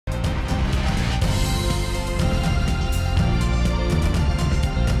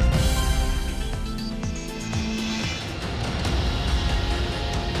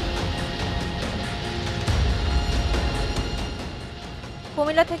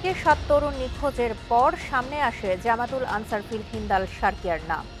কুমিল্লা থেকে ৭ তরুণ নিখোঁজের পর সামনে আসে জামাতুল আনসার ফিল হিন্দাল সার্কিয়ার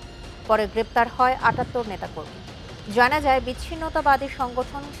নাম। পরে গ্রেপ্তার হয় ৭৮ নেতাকর্মী। জানা যায় বিচ্ছিন্নতাবাদী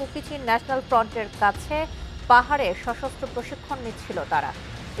সংগঠন কুকিচিন ন্যাশনাল ফ্রন্টের কাছে পাহাড়ে সশস্ত্র প্রশিক্ষণ নিচ্ছিল তারা।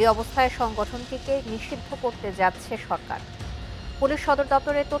 এই অবস্থায় সংগঠনটিকে নিষিদ্ধ করতে যাচ্ছে সরকার। পুলিশ সদর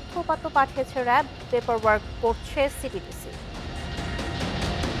দপ্তরে তথ্য উপাত্ত পাঠিয়েছে র্যাব, পেপারওয়ার্ক করছে সিটিডিসি।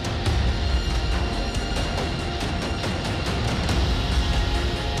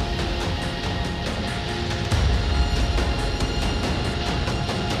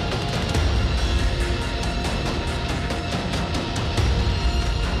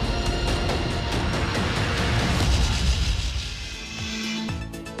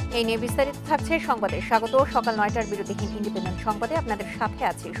 এই নিয়ে বিস্তারিত থাকছে সংবাদে। স্বাগত। সকাল ৯টার বিরতিহীন ইন্ডিপেন্ডেন্ট সংবাদে আপনাদের সাথে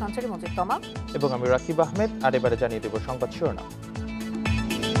আছি সঞ্চারী মজিদ তমা এবং আমি রাকিব আহমেদ। আর এবারে জানিয়ে দেব সংবাদ শিরোনাম।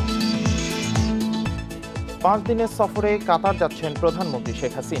 ৫ দিনের সফরে কাতার যাচ্ছেন প্রধানমন্ত্রী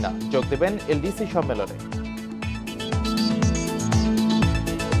শেখ হাসিনা, যোগ দেবেন এলডিসি সম্মেলনে।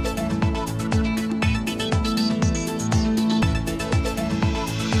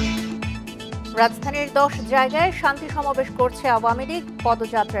 রাজধানীর ১০ জায়গায় শান্তি সমাবেশ করছে আওয়ামী লীগ,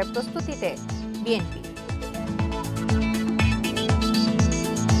 পদযাত্রার প্রস্তুতিতে বিএনপি।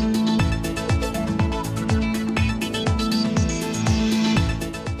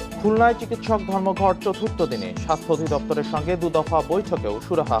 খুলনায় চিকিৎসক ধর্মঘট চতুর্থ দিনে, স্বাস্থ্য অধিদপ্তরের সঙ্গে দুদফা বৈঠকেও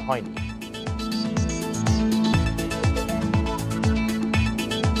সুরাহা হয়নি।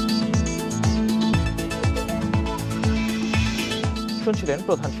 শুনছিলেন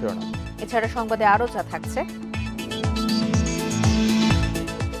প্রধান শিরোনাম। এছাড়া সংবাদে আরও যা থাকছে।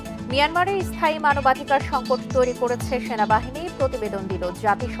 মিয়ানমারে স্থায়ী মানবাধিকার সংকট তৈরি করেছে সেনাবাহিনী, প্রতিবেদন দিল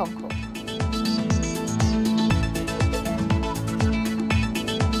জাতিসংঘ।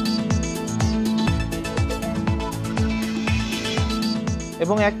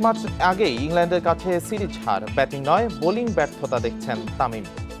 এবং ১ মাস আগেই ইংল্যান্ডের কাছে সিরিজ হার, ব্যাটিং নয় বোলিং ব্যর্থতা দেখছেন তামিম।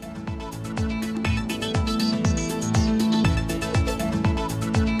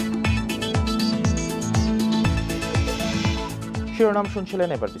 শিরোনাম শুনছিলেন,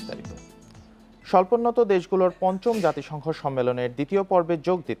 এবার বিস্তারিত। স্বল্পোন্নত দেশগুলোর ৫ম জাতিসংঘ সম্মেলনের দ্বিতীয় পর্বে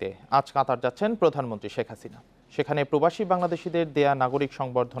যোগ দিতে আজ কাতার যাচ্ছেন প্রধানমন্ত্রী শেখ হাসিনা। সেখানে প্রবাসী বাংলাদেশিদের দেয়া নাগরিক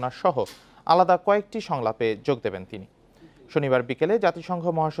সংবর্ধনা সহ আলাদা কয়েকটি সংলাপে যোগ দেবেন তিনি। শনিবার বিকেলে জাতিসংঘ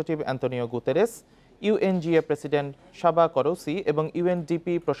মহাসচিব অ্যান্তনিও গুতেরেস, ইউএনজিএ প্রেসিডেন্ট সাবা করৌসি এবং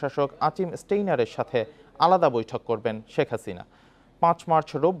ইউএনডিপি প্রশাসক আচিম স্টেইনারের সাথে আলাদা বৈঠক করবেন শেখ হাসিনা। ৫ মার্চ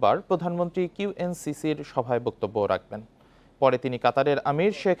রোববার প্রধানমন্ত্রী কিউএনসিসির সভায় বক্তব্য রাখবেন। পরে তিনি কাতারের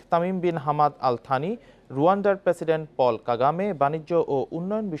আমির Sheikh Tamim bin Hamad Al Thani, রুয়ান্ডার president পল কাগামে, বাণিজ্য ও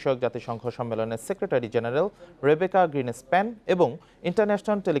উন্নয়ন বিষয়ক জাতিসংঘ সম্মেলনের সেক্রেটারি জেনারেল রেবেকা গ্রিনস্প্যান এবং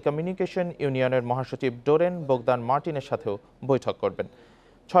ইন্টারন্যাশনাল টেলিকমিউনিকেশন ইউনিয়নের মহাসচিব ডোরেন বোগদান মার্টিনের সাথেও বৈঠক করবেন।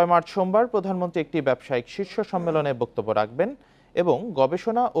 ৬ মার্চ সোমবার প্রধানমন্ত্রী একটি ব্যবসায়িক শীর্ষ সম্মেলনে বক্তব্য রাখবেন এবং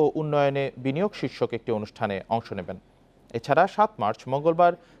গবেষণা ও উন্নয়নে বিনিয়োগ শীর্ষক একটি অনুষ্ঠানে অংশ নেবেন। এছাড়া ৭ মার্চ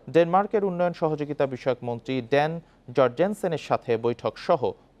মঙ্গলবার ডেনমার্কের উন্নয়ন সহযোগিতা বিষয়ক মন্ত্রী ড্যান জর্জেনসেনের সাথে বৈঠক সহ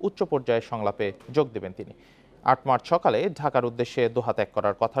উচ্চ পর্যায়ের সংলাপে যোগ দেবেন তিনি। ৮ মার্চ সকালে ঢাকার উদ্দেশ্যে দোহা ত্যাগ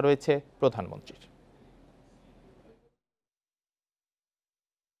করার কথা রয়েছে প্রধানমন্ত্রীর।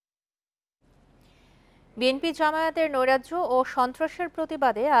 বিএনপি জামায়াতের নৈরাজ্য ও সন্ত্রাসের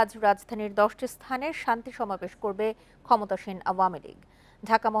প্রতিবাদে আজ রাজধানীর 10টি স্থানে শান্তি সমাবেশ করবে ক্ষমতাসীন আওয়ামী লীগ।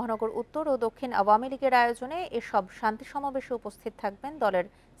 ঢাকা মহানগর উত্তর ও দক্ষিণ আওয়ামী লীগের আয়োজনে এসব শান্তি সমাবেশে উপস্থিত থাকবেন দলের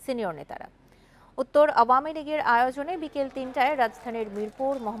সিনিয়র নেতারা। উত্তর আওয়ামী লীগের আয়োজনে বিকেল ৩টায় রাজধানীর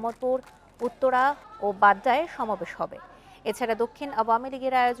মিরপুর, মোহাম্মদপুর, উত্তরা ও বাড্ডায় সমাবেশ হবে। এছাড়া দক্ষিণ আওয়ামী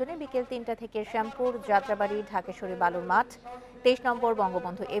লীগের আয়োজনে বিকেল ৩টা থেকে শ্যামপুর, যাত্রাবাড়ি, ঢাকেশ্বরী বালুর মাঠ, ২৩ নম্বর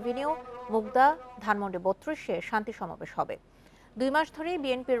বঙ্গবন্ধু এভিনিউ, মুগদা, ধানমন্ডি ৩২-এ শান্তি সমাবেশ হবে। ২ মাস ধরেই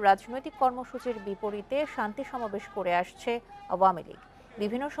বিএনপির রাজনৈতিক কর্মসূচির বিপরীতে শান্তি সমাবেশ করে আসছে আওয়ামী লীগ।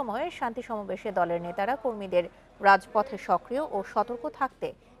 বিভিন্ন সময়ে শান্তি সমাবেশে দলের নেতারা কর্মীদের রাজপথে সক্রিয় ও সতর্ক থাকতে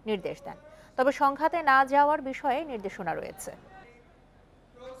নির্দেশ দেন। তবে সংঘাতে না যাওয়ার বিষয়ে নির্দেশনা রয়েছে।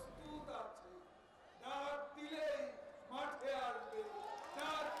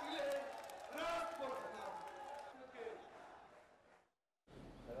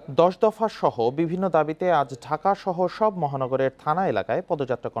 দশ দফা সহ বিভিন্ন দাবিতে আজ ঢাকা সহ সব মহানগরের থানা এলাকায়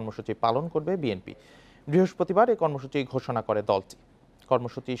পদযাত্রা কর্মসূচি পালন করবে বিএনপি। বৃহস্পতিবার এই কর্মসূচি ঘোষণা করে দলটি।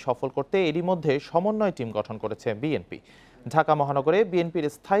 কর্মসূচি সফল করতে এরই মধ্যে সমন্বয় টিম গঠন করেছে বিএনপি। ঢাকা মহানগরে বিএনপির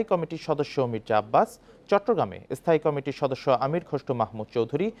স্থায়ী কমিটির সদস্য মির্জা আব্বাস, চট্টগ্রামে স্থায়ী কমিটির সদস্য আমির খসরু মাহমুদ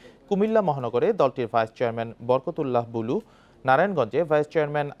চৌধুরী, কুমিল্লা মহানগরে দলটির ভাইস চেয়ারম্যান বরকতুল্লাহ বুলু, নারায়ণগঞ্জে ভাইস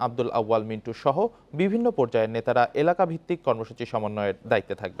চেয়ারম্যান আব্দুল আউয়াল মিন্টু সহ বিভিন্ন পর্যায়ের নেতারা এলাকা ভিত্তিক কর্মসূচি সমন্বয়ের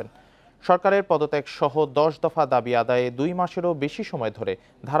দায়িত্বে থাকবেন। সরকারের পদত্যাগ সহ 10 দফা দাবি আদায়ে 2 মাসেরও বেশি সময় ধরে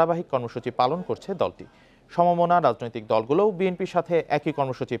ধারাবাহিক কর্মসূচি পালন করছে দলটি। সমমনা রাজনৈতিক দলগুলোও বিএনপির সাথে একই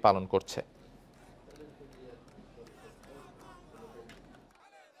কর্মসূচি পালন করছে।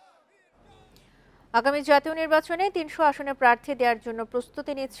 আগামী জাতীয় নির্বাচনে 300 আসনে প্রার্থী দেওয়ার জন্য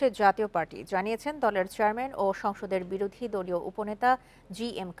প্রস্তুতি নিচ্ছে জাতীয় পার্টি, জানিয়েছেন দলের চেয়ারম্যান ও সংসদের বিরোধী দলীয় উপনেতা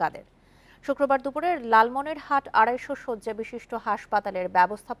জি.এম. কাদের। শুক্রবার দুপুরে লালমনিরহাট 250 শয্যা বিশিষ্ট হাসপাতালের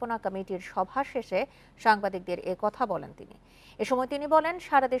ব্যবস্থাপনা কমিটির সভা শেষে সাংবাদিকদের কথা বলেন তিনি। এ সময় তিনি বলেন,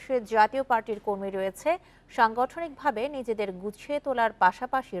 সারা দেশে জাতীয় পার্টির কর্মী রয়েছে। সাংগঠনিকভাবে নিজেদের গুছিয়ে তোলার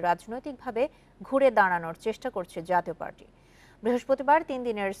পাশাপাশি রাজনৈতিকভাবে ঘুরে দাঁড়ানোর চেষ্টা করছে জাতীয় পার্টি। বৃহস্পতিবার 3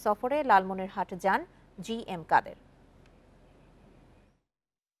 দিনের সফরে লালমনিরহাট যান জি.এম. কাদের।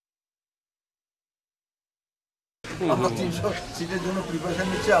 আমরা 300 সিটের জন্য প্রিপারেশন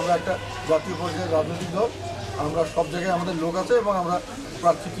নিচ্ছি। আমরা একটা জাতীয় পর্যায়ের রাজনৈতিক দল, আমরা সব জায়গায় আমাদের লোক আছে এবং আমরা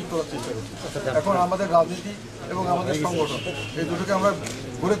প্রার্থী ঠিক করার চেষ্টা করছি। এখন আমাদের রাজনীতি এবং আমাদের সংগঠন এই দুটোকে আমরা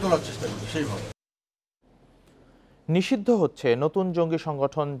গড়ে তোলার চেষ্টা করছি সেইভাবে। নিষিদ্ধ হচ্ছে নতুন জঙ্গি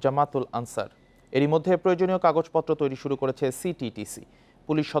সংগঠন জামাতুল আনসার। এরই মধ্যে প্রয়োজনীয় কাগজপত্র তৈরি শুরু করেছে সিটিটিসি।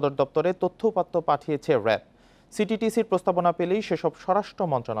 পুলিশ সদর দপ্তরে তথ্য উপাত্ত পাঠিয়েছে র্যাব। সিটিটিসির প্রস্তাবনা পেলেই সেসব স্বরাষ্ট্র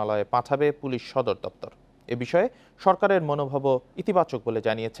মন্ত্রণালয়ে পাঠাবে পুলিশ সদর দপ্তর। এ বিষয়ে সরকারের মনোভাবও ইতিবাচক বলে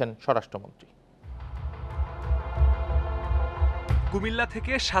জানিয়েছেন স্বরাষ্ট্রমন্ত্রী। কুমিল্লা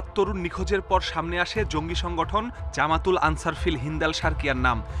থেকে 7 তরুণ নিখোঁজের পর সামনে আসে জঙ্গি সংগঠন জামাতুল আনসার ফিল হিন্দাল সার্কিয়ার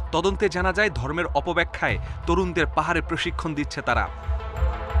নাম। তদন্তে জানা যায়, ধর্মের অপব্যাখ্যায় তরুণদের পাহাড়ে প্রশিক্ষণ দিচ্ছে তারা।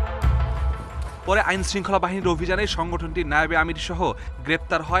 পরে আইন শৃঙ্খলা বাহিনীর অভিযানে সংগঠনটির নায়েবে আমির সহ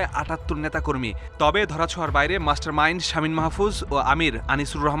গ্রেপ্তার হয় 78 নেতাকর্মী। তবে ধরাছোঁয়ার বাইরে মাস্টার মাইন্ড শামীম মাহফুজ ও আমির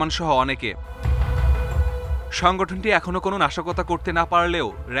আনিসুর রহমান সহ অনেকে। সংগঠনটি এখনো কোনো নাশকতা করতে না পারলেও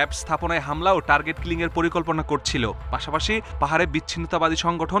র্যাব স্থাপনায় হামলা ও টার্গেট কিলিংয়ের পরিকল্পনা করছিল। পাশাপাশি পাহাড়ে বিচ্ছিন্নতাবাদী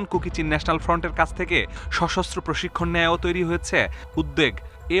সংগঠন কুকিচিন ন্যাশনাল ফ্রন্টের কাছ থেকে সশস্ত্র প্রশিক্ষণ নেওয়াও তৈরি হয়েছে উদ্বেগ।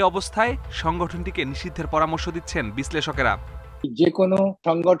 এ অবস্থায় সংগঠনটিকে নিষিদ্ধের পরামর্শ দিচ্ছেন বিশ্লেষকেরা। যে কোনো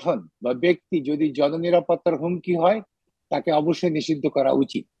সংগঠন বা ব্যক্তি যদি জননিরাপত্তার হুমকি হয়, তাকে অবশ্যই নিষিদ্ধ করা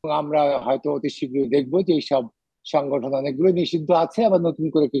উচিত। আমরা হয়তো অতি শীঘ্রই দেখবো যে এইসব সংগঠন অনেকগুলো নিষিদ্ধ আছে, আবার নতুন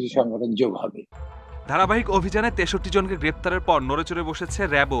করে কিছু সংগঠন যোগ হবে। ধারাবাহিক অভিযানে 63 জনকে গ্রেপ্তারের পর নড়েচড়ে বসেছে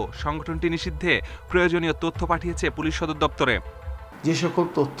র্যাবও। সংগঠনটি নিষিদ্ধে প্রয়োজনীয় তথ্য পাঠিয়েছে পুলিশ সদর দপ্তরে। যে সকল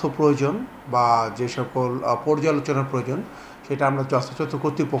তথ্য প্রয়োজন বা যে সকল পর্যালোচনার প্রয়োজন, সেটা আমরা যথাযথ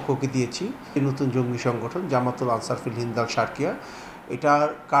কর্তৃপক্ষকে দিয়েছি। এই নতুন জঙ্গি সংগঠন জামাতুল আনসার ফিল হিন্দাল সার্কিয়া, এটার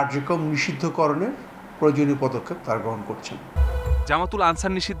কার্যক্রম নিষিদ্ধকরণের প্রয়োজনীয় পদক্ষেপ তারা গ্রহণ করছেন। জামাতুল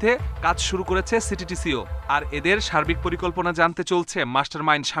আনসার নিষিদ্ধে কাজ শুরু করেছে সিটিটিসিও। আর এদের সার্বিক পরিকল্পনা জানতে চলছে মাস্টার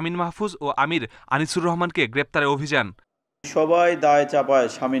মাইন্ড শামীম মাহফুজ ও আমির আনিসুর রহমানকে গ্রেপ্তারের অভিযান। সবাই দায় চাপায়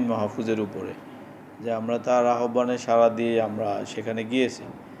শামীম মাহফুজের উপরে, যে আমরা তার আহ্বানে সাড়া দিয়ে আমরা সেখানে গিয়েছি।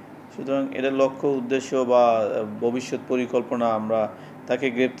 সুতরাং এটার লক্ষ্য উদ্দেশ্য বা ভবিষ্যৎ পরিকল্পনা আমরা তাকে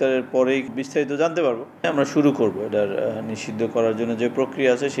গ্রেপ্তারের পরেই বিস্তারিত জানতে পারবো। আমরা শুরু করব এটার নিষিদ্ধ করার জন্য যে প্রক্রিয়া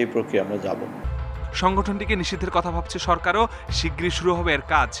আছে সেই প্রক্রিয়া আমরা যাব। সংগঠনটিকে নিষিদ্ধের কথা ভাবছে সরকারও, শীঘ্রই শুরু হবে এর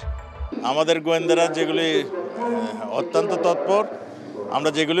কাজ। আমাদের গোয়েন্দারা যেগুলি অত্যন্ত তৎপর, আমরা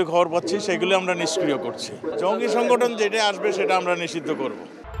যেগুলি খবর পাচ্ছি সেগুলি আমরা নিষ্ক্রিয় করছি। জঙ্গি সংগঠন যেটা আসবে সেটা আমরা নিষিদ্ধ করব।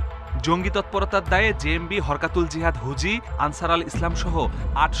 জঙ্গি তৎপরতার দায়ে জেএমবি, হরকাতুল জিহাদ, হুজি, আনসার আল ইসলাম সহ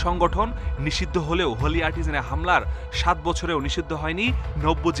 8 সংগঠন নিষিদ্ধ হলেও হোলি আর্টিজানে হামলার 7 বছরেও নিষিদ্ধ হয়নি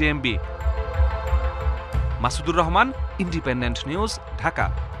 90 JMB. Masudur Rahman, independent news, Dhaka.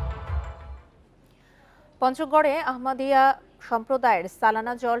 পঞ্চগড়ে আহমদিয়া সম্প্রদায়ের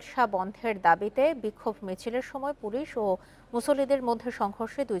সালানা জলসা বন্ধের দাবিতে বিক্ষোভ মিছিলের সময় পুলিশ ও মুসল্লিদের মধ্যে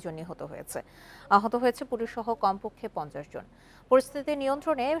সংঘর্ষে 2 জন নিহত হয়েছে। আহত হয়েছে পুলিশ সহ কমপক্ষে 50 জন। পরিস্থিতি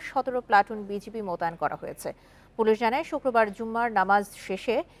নিয়ন্ত্রণে 17 প্লাটুন বিজিবি মোতায়েন করা হয়েছে। পুলিশ জানায়, শুক্রবার জুম্মার নামাজ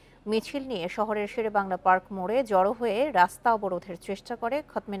শেষে মিছিল নিয়ে শহরের শেরেবাংলা পার্ক মোড়ে জড়ো হয়ে রাস্তা অবরোধের চেষ্টা করে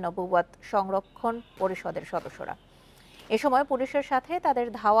খতমে নবুওয়াত সংরক্ষণ পরিষদের সদস্যরা। এ সময় পুলিশের সাথে তাদের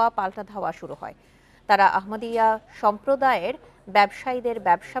ধাওয়া পাল্টা ধাওয়া শুরু হয়। তারা আহমদিয়া সম্প্রদায়ের ব্যবসায়ীদের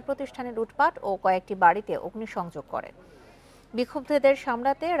ব্যবসা প্রতিষ্ঠানে লুটপাট ও কয়েকটি বাড়িতে অগ্নিসংযোগ করে। বিক্ষুব্ধদের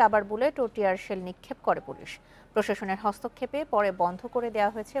সামলাতে রাবার বুলেট ও টিয়ার শেল নিক্ষেপ করে পুলিশ। প্রশাসনের হস্তক্ষেপে পরে বন্ধ করে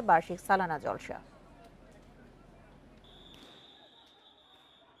দেওয়া হয়েছে বার্ষিক সালানা জলসা।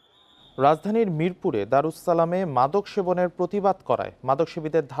 রাজধানীর মিরপুরে দারুস সালামে মাদক সেবনের প্রতিবাদ করায়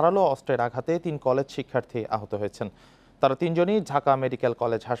মাদকসেবীদের ধারালো অস্ত্রের আঘাতে 3 কলেজ শিক্ষার্থী আহত হয়েছেন। তারা 3 জনই ঢাকা মেডিকেল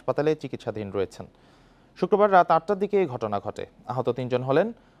কলেজ হাসপাতালে চিকিৎসাধীন রয়েছেন। শুক্রবার রাত 8টার দিকে এই ঘটনা ঘটে। আহত 3 জন হলেন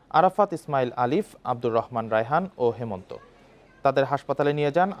আরাফাত ইসমাইল আলিফ, আব্দুর রহমান রায়হান ও হেমন্ত। তাদের হাসপাতালে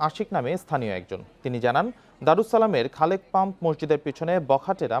নিয়ে যান আশিক নামে স্থানীয় একজন। তিনি জানান, দারুস সালামের খালেক পাম্প মসজিদের পিছনে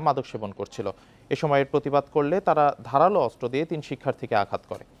বখাটেরা মাদক সেবন করছিল। এ সময়ের প্রতিবাদ করলে তারা ধারালো অস্ত্র দিয়ে 3 শিক্ষার্থীকে আঘাত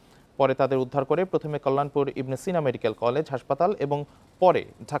করে। পরে তাদের উদ্ধার করে প্রথমে কল্যাণপুর ইবনে সিনা মেডিকেল কলেজ হাসপাতাল এবং পরে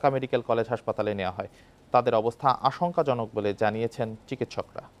ঢাকা মেডিকেল কলেজ হাসপাতালে নেওয়া হয়। তাদের অবস্থা আশঙ্কাজনক বলে জানিয়েছেন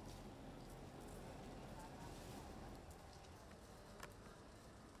চিকিৎসকরা।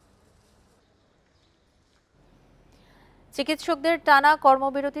 চিকিৎসকদের টানা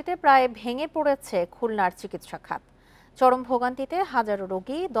কর্মবিরতিতে প্রায় ভেঙে পড়েছে খুলনার চিকিৎসা খাত। চরম ভোগান্তিতে হাজারো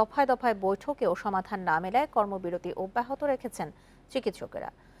রোগী, দফায় দফায় বৈঠকেও সমাধান না মেলায় কর্মবিরতি অব্যাহত রেখেছেন চিকিৎসকেরা।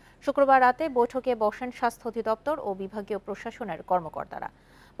 শুক্রবার রাতে বৈঠকে বসেন স্বাস্থ্য অধিদপ্তর ও বিভাগীয় প্রশাসনের কর্মকর্তারা।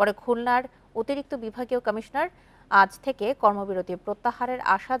 পরে খুলনার অতিরিক্ত বিভাগীয় কমিশনার আজ থেকে কর্মবিরতি প্রত্যাহারের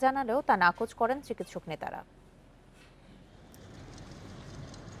আশা জানালেও তা নাকচ করেন চিকিৎসক নেতারা।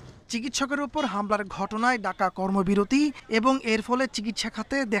 চিকিৎসকের উপর হামলার ঘটনায় ডাকা কর্মবিরতি এবং এর ফলে চিকিৎসা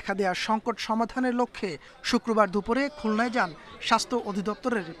খাতে দেখা দেওয়া সংকট সমাধানের লক্ষ্যে শুক্রবার দুপুরে খুলনায় যান স্বাস্থ্য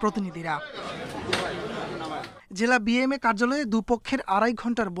অধিদপ্তরের প্রতিনিধিরা। জেলা বিএমএ কার্যালয়ে দুপক্ষের ২.৫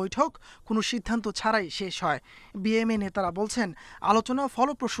 ঘন্টার বৈঠক কোনো সিদ্ধান্ত ছাড়াই শেষ হয়। বিএমএ নেতারা বলছেন, আলোচনা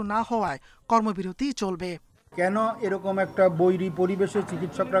ফলপ্রসূ না হওয়ায় কর্মবিরতি চলবে। কেন এরকম একটা বৈরী পরিবেশে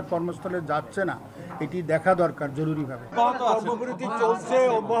চিকিৎসকরা কর্মস্থলে যাচ্ছে না, এটি দেখা দরকার জরুরিভাবে। কর্মবিরতি চলছে,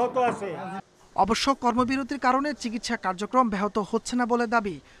 অব্যাহত আছে। অবশ্য কর্মবিরতির কারণে চিকিৎসা কার্যক্রম ব্যাহত হচ্ছে না বলে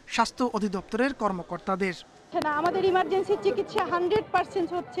দাবি স্বাস্থ্য অধিদপ্তরের কর্মকর্তাদের। আমাদের ইমার্জেন্সি চিকিৎসা 100%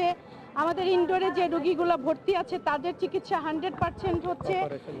 হচ্ছে, আমাদের ইনডোরে যে রোগীগুলো ভর্তি আছে তাদের চিকিৎসা 100% হচ্ছে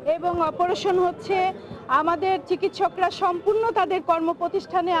এবং অপারেশন হচ্ছে। আমাদের চিকিৎসকরা সম্পূর্ণ তাদের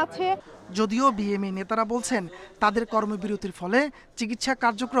কর্মপ্রতিষ্ঠানে আছে। যদিও বিএমএ নেতারা বলছেন, তাদের কর্মবিরতির ফলে চিকিৎসা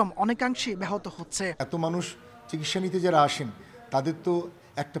কার্যক্রম অনেকাংশে ব্যাহত হচ্ছে। এত মানুষ চিকিৎসা নিতে যারা আসেন তাদের তো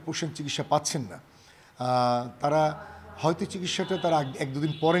 1% চিকিৎসা পাচ্ছেন না। তারা হয়তো চিকিৎসাটা তারা 1-2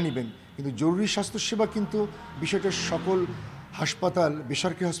 দিন পরে নেবেন, কিন্তু জরুরি স্বাস্থ্যসেবা কিন্তু বিষয়টা সকল হাসপাতাল,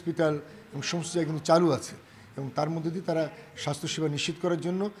 বেসরকারি হসপিটাল এবং সমস্ত জায়গায় কিন্তু চালু আছে এবং তার মধ্যে দিয়ে তারা স্বাস্থ্যসেবা নিশ্চিত করার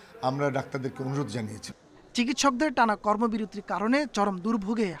জন্য আমরা ডাক্তারদেরকে অনুরোধ জানিয়েছি। চিকিৎসকদের টানা কর্মবিরতির কারণে চরম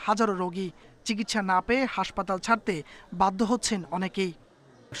দুর্ভোগে হাজারো রোগী। চিকিৎসা না পেয়ে হাসপাতাল ছাড়তে বাধ্য হচ্ছেন অনেকেই।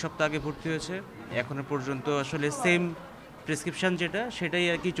 এক সপ্তাহ আগে ভর্তি হয়েছে, এখনো পর্যন্ত আসলে সেম প্রেসক্রিপশন যেটা সেটাই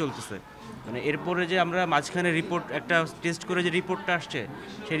আর কি চলতেছে। মানে এরপরে যে আমরা মাঝখানে রিপোর্ট একটা টেস্ট করে যে রিপোর্টটা আসছে,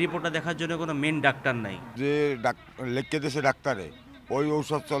 সেই রিপোর্টটা দেখার জন্য কোনো মেন ডাক্তার নাই। যে লিখে দিয়েছে ডাক্তারে ওই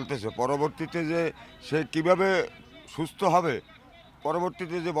ঔষধ চলতেছে, পরবর্তীতে যে সে কিভাবে সুস্থ হবে,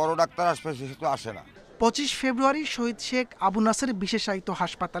 পরবর্তীতে যে বড় ডাক্তার আসবে সে তো আসে না। 25 ফেব্রুয়ারি শহীদ শেখ আবু নাসের বিশেষায়িত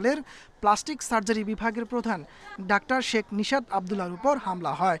হাসপাতালের প্লাস্টিক সার্জারি বিভাগের প্রধান ডাক্তার শেখ নিশাত আবদুল্লাহর উপর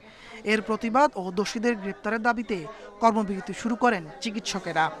হামলা হয়। এর প্রতিবাদ ও দোষীদের গ্রেপ্তারের দাবিতে কর্মবিরতি শুরু করেন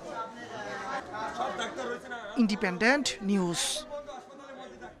চিকিৎসকেরা। Independent news.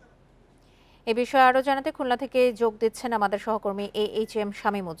 এ বিষয়ে আরো জানাতে খুলনা থেকে যোগ দিচ্ছেন আমাদের সহকর্মী AHM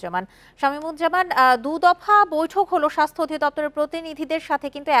শামীমুজ্জামান। শামীমুজ্জামান, 2 দফা বৈঠক হলো স্বাস্থ্য অধিদপ্তরের প্রতিনিধিদের সাথে,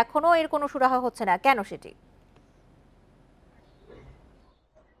 কিন্তু এখনো এর কোনো সুরাহা হচ্ছে না, কেন সেটি?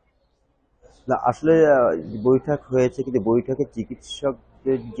 না, আসলে বৈঠক হয়েছে, কিন্তু বৈঠকে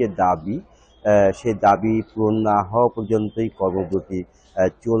চিকিৎসকদের যে দাবি, সেই দাবি পূরণ না হওয়া পর্যন্তই কর্মবিরতি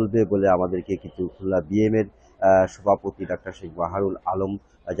চলবে বলে আমাদেরকে কিন্তু খুলনা বিএমএর সভাপতি ডাক্তার শেখ বাহারুল আলম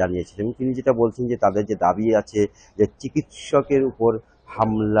জানিয়েছিলেন। এবং তিনি যেটা বলছেন যে তাদের যে দাবি আছে যে চিকিৎসকের উপর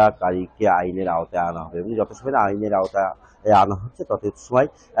হামলাকারীকে আইনের আওতায় আনা হবে, এবং যত সময় আইনের আওতায় আনা হচ্ছে তত সময়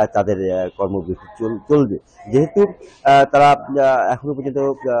তাদের কর্মবিরতি চলবে। যেহেতু তারা এখনো পর্যন্ত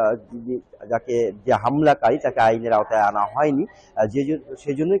যাকে যে হামলাকারী তাকে আইনের আওতায় আনা হয়নি,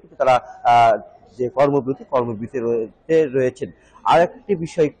 সেই জন্যই কিন্তু তারা যে কর্মবিরতি রয়েছেন। আর একটি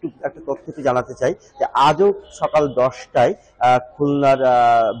বিষয়, একটা তথ্য জানাতে চাই যে আজও সকাল 10টায় খুলনার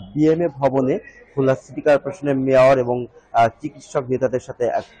বিএমএ ভবনে খুলনা সিটি কর্পোরেশনের মেয়র এবং চিকিৎসক নেতাদের সাথে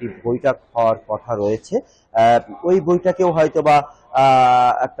একটি বৈঠক হওয়ার কথা রয়েছে। ওই বৈঠকেও হয়তোবা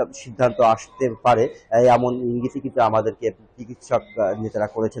একটা সিদ্ধান্ত আসতে পারে, এমন ইঙ্গিতই কিন্তু আমাদেরকে চিকিৎসক নেতারা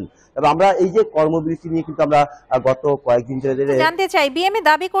করেছেন। তবে আমরা এই যে কর্মবিরতি নিয়ে কিন্তু আমরা গত কয়েকদিন ধরে জানতে চাই, বিএমএ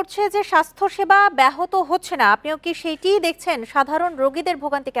দাবি করছে যে স্বাস্থ্যসেবা ব্যাহত হচ্ছে না, আপনিও কি সেইটিই দেখছেন? সাধারণ রোগীদের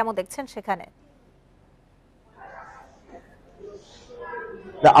ভোগান্তি কেমন দেখছেন সেখানে?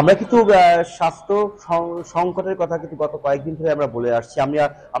 আমরা কিন্তু স্বাস্থ্য সংকটের কথা কিন্তু গত কয়েকদিন ধরে আমরা বলে আসছি।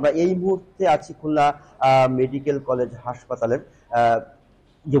 আমরা এই মুহূর্তে আছি খুলনা মেডিকেল কলেজ হাসপাতালের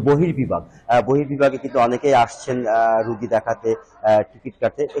যে বহির্বিভাগে কিন্তু অনেকেই আসছেন রুগী দেখাতে, টিকিট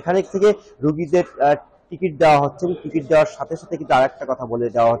কাটতে। এখানে থেকে রুগীদের টিকিট দেওয়া হচ্ছে এবং টিকিট দেওয়ার সাথে সাথে কিন্তু আরেকটা কথা বলে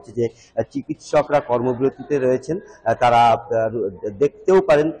দেওয়া হচ্ছে যে চিকিৎসকরা কর্মবিরতিতে রয়েছেন, তারা দেখতেও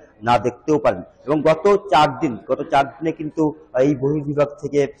পারেন না দেখতেও পারেন। এবং গত 4 দিনে কিন্তু এই বহির্বিভাগ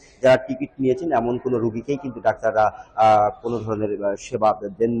থেকে যারা টিকিট নিয়েছেন এমন কোনো রোগীকেই কিন্তু ডাক্তাররা কোনো ধরনের সেবা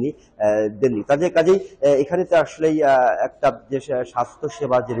দেননি। কাজেই এখানে তো আসলেই একটা যে স্বাস্থ্য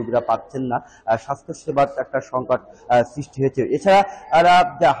সেবা যে রোগীরা পাচ্ছেন না, স্বাস্থ্য সেবার একটা সংকট সৃষ্টি হয়েছে। এছাড়া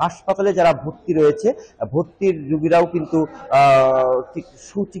হাসপাতালে যারা ভর্তি রয়েছে, ভর্তির রোগীরাও কিন্তু ঠিক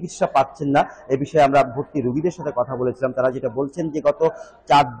সুচিকিৎসা পাচ্ছেন না। এ বিষয়ে আমরা ভর্তি রোগীদের সাথে কথা বলেছিলাম, তারা যেটা বলছেন যে গত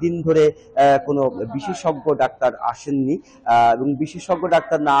 4 দিন ধরে কোনো বিশেষজ্ঞ ডাক্তার আসেননি এবং বিশেষজ্ঞ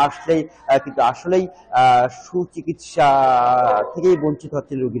ডাক্তার না আসলেই কিন্তু আসলেই সুচিকিৎসা থেকেই বঞ্চিত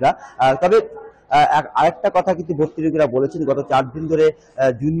হচ্ছেন রোগীরা। তবে আরেকটা কথা কিন্তু ভর্তি রোগীরা বলেছেন, গত 4 দিন ধরে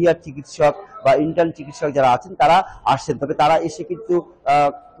জুনিয়র চিকিৎসক বা ইন্টার্ন চিকিৎসক যারা আছেন তারা আসছেন, তবে তারা এসে কিন্তু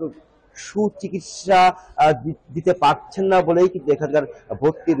সুচিকিৎসা দিতে পারছেন না বলেই কিন্তু এখানকার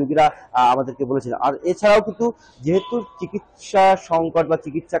ভর্তি রোগীরা আমাদেরকে বলেছেন। আর এছাড়াও কিন্তু যেহেতু চিকিৎসা সংকট বা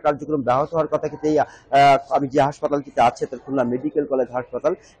চিকিৎসা কার্যক্রম ব্যাহত হওয়ার কথা, কিন্তু আমি যে হাসপাতালটিতে আছে খুলনা মেডিকেল কলেজ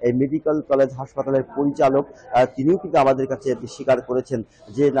হাসপাতাল, এই মেডিকেল কলেজ হাসপাতালের পরিচালক তিনিও কিন্তু আমাদের কাছে স্বীকার করেছেন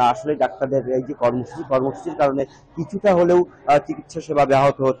যে না, আসলে ডাক্তারদের এই যে কর্মসূচির কারণে কিছুটা হলেও চিকিৎসা সেবা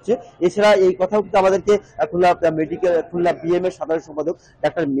ব্যাহত হচ্ছে। এছাড়া এই কথাও কিন্তু আমাদেরকে খুলনা বিএম এর সাধারণ সম্পাদক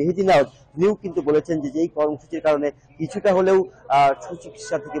ডাক্তার মেহেদী তিনিও কিন্তু বলেছেন যে এই কর্মসূচির কারণে কিছুটা হলেও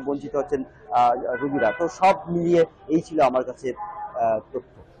সুচিকিৎসা থেকে বঞ্চিত হচ্ছেন রোগীরা। তো সব মিলিয়ে এই ছিল আমার কাছে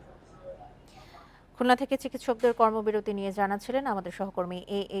তথ্য। খুলনা থেকে চিকিৎসকদের কর্মবিরতি নিয়ে জানাচ্ছিলেন আমাদের সহকর্মী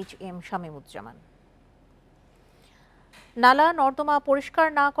AHM শামীমুজ্জামান। নালা নর্দমা পরিষ্কার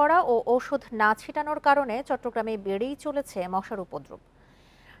না করা ও ঔষধ না ছিটানোর কারণে চট্টগ্রামে বেড়েই চলেছে মশার উপদ্রব।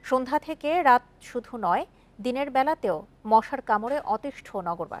 সন্ধ্যা থেকে রাত শুধু নয়, দিনের বেলাতেও মশার কামড়ে অতিষ্ঠ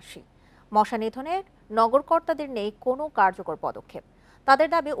নগরবাসী। মশা নিধনে নগরকর্তাদের নেই কোনো কার্যকর পদক্ষেপ। তাদের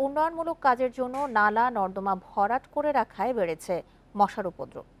দাবি, উন্নয়নমূলক কাজের জন্য নালা নর্দমা ভরাট করে রাখায় বেড়েছে মশার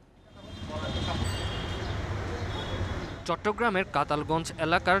উপদ্রব। চট্টগ্রামের কাতালগঞ্জ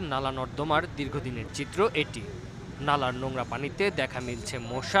এলাকার নালা নর্দমার দীর্ঘদিনের চিত্র এটি। নালার নোংরা পানিতে দেখা মিলছে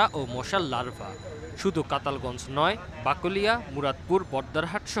মশা ও মশার লার্ভা। শুধু কাতালগঞ্জ নয়, বাকলিয়া, মুরাদপুর,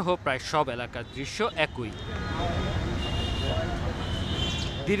 বর্দারহাট সহ প্রায় সব এলাকার দৃশ্য একই।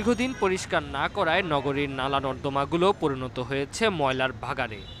 দীর্ঘদিন পরিষ্কার না করায় নগরীর নালা নর্দমাগুলো পরিণত হয়েছে ময়লার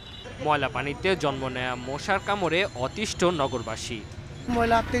ভাগাড়ে। ময়লা পানিতে জন্ম নেয়া মশার কামড়ে অতিষ্ঠ নগরবাসী।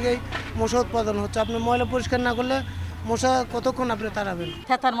 ময়লা থেকেই মশা উৎপাদন হচ্ছে, আপনি ময়লা পরিষ্কার না করলে মশা কতক্ষণ আপনি তাড়াবেন?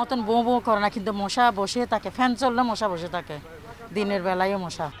 থেতার মতন বো বো করে না, কিন্তু মশা বসে থাকে, ফ্যান চললে মশা বসে থাকে, দিনের বেলায়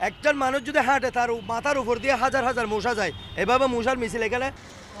মশা। একজন মানুষ যদি হাঁটে তার মাথার উপর দিয়ে হাজার হাজার মশা যায়, এভাবে মশার মিছিল এখানে।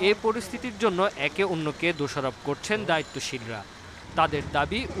 এই পরিস্থিতির জন্য একে অন্যকে দোষারোপ করছেন দায়িত্বশীলরা। তাদের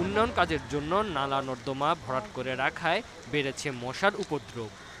দাবি, উন্নয়ন কাজের জন্য নালা নর্দমা ভরাট করে রাখায় বেড়েছে মশার উপদ্রব।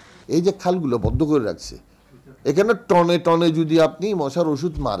 এই যে খালগুলো বদ্ধ করে রাখছে, এখানে টনে টনে যদি আপনি মশার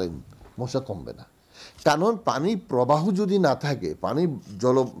ওষুধ মারেন, মশা কমবে না। কারণ পানি প্রবাহ যদি না থাকে, পানি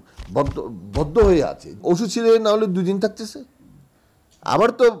বদ্ধ হয়ে আছে, ওষুধ ছিঁড়ে না হলে 2 দিন থাকতেছে, আবার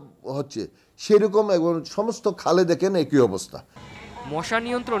তো হচ্ছে সেরকম। সমস্ত খালে দেখেন একই অবস্থা। মশা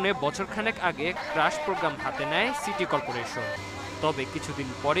নিয়ন্ত্রণে বছরখানেক আগে ক্রাশ প্রোগ্রাম হাতে নেয় সিটি কর্পোরেশন, তবে কিছুদিন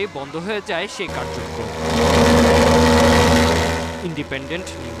পরে বন্ধ হয়ে যায় সেই কার্যক্রম। Independent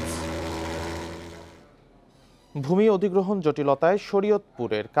news. ভূমি অধিগ্রহণ জটিলতায়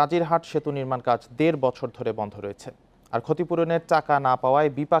শরীয়তপুরের কাজিরহাট সেতু নির্মাণ কাজ 1.5 বছর ধরে বন্ধ রয়েছে। আর ক্ষতিপূরণের টাকা না পাওয়ায়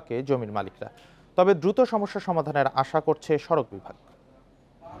বিপাকে জমির মালিকরা। তবে দ্রুত সমস্যা সমাধানের আশা করছে সড়ক বিভাগ।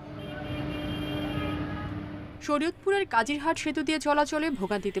 শরীয়তপুরের কাজিরহাট সেতু দিয়ে চলাচলে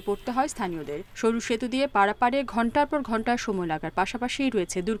ভোগান্তিতে পড়তে হয় স্থানীয়দের। সরু সেতু দিয়ে পারাপারে ঘন্টার পর ঘন্টা সময় লাগার পাশাপাশি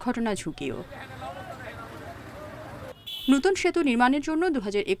রয়েছে দুর্ঘটনা ঝুঁকিও। নতুন সেতু নির্মাণের জন্য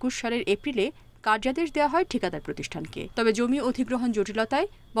 2021 সালের এপ্রিলে কার্যাদেশ দেওয়া হয় ঠিকাদার প্রতিষ্ঠানকে। তবে জমি অধিগ্রহণ জটিলতায়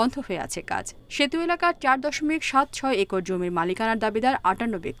বন্ধ হয়ে আছে কাজ। সেতু এলাকার 4.76 একর জমির মালিকানার দাবিদার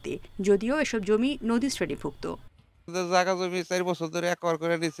 58 ব্যক্তি, যদিও এসব জমি নদী শ্রেণীভুক্ত। জায়গা জমি 4 বছর ধরে একর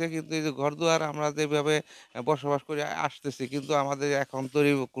করে নিচ্ছে, কিন্তু এই যে ঘর দুয়ার আমরা যেভাবে বসবাস করে আসতেছি, কিন্তু আমাদের এখন তো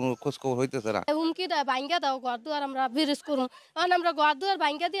কোনো খোঁজ খবর হইতেছে না। হুমকি দেয়, ভাঙ্গা দাও ঘর দুয়ার, আমরা ব্রিজ করুন, কারণ আমরা ঘর দুয়ার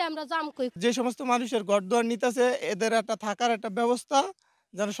ভাঙ্গা দিয়ে আমরা জাম কই। যে সমস্ত মানুষের ঘর দুয়ার নিতেছে, এদের একটা থাকার একটা ব্যবস্থা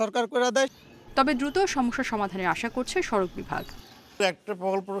যেন সরকার করে দেয়। তবে দ্রুত সমস্যা সমাধানের আশা করছে সড়ক বিভাগ। একটা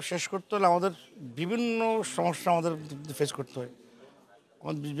প্রকল্প শেষ করতে হলে আমাদের বিভিন্ন সমস্যা আমাদের ফেস করতে হয়।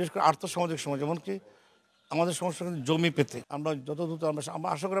 আমাদের বিশেষ করে আর্থসামাজিক সমস্যা, যেমন কি আমাদের সমস্যা কিন্তু জমি পেতে। আমরা যত দ্রুত আমরা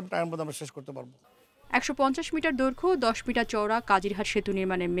আশা করি টাইম মধ্যে আমরা শেষ করতে পারবো। 150 মিটার দৈর্ঘ্য, 10 মিটার চওড়া কাজিরহাট সেতু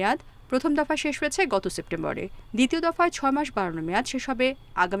নির্মাণের মেয়াদ প্রথম দফা শেষ হয়েছে গত সেপ্টেম্বরে। দ্বিতীয় দফায় 6 মাস বাড়ানো মেয়াদ শেষ হবে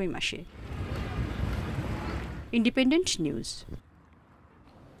আগামী মাসে। Independent news.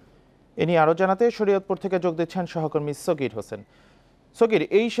 এ নিয়ে আরও জানাতে শরীয়তপুর থেকে যোগ দিচ্ছেন সহকর্মী সগির হোসেন। সগির,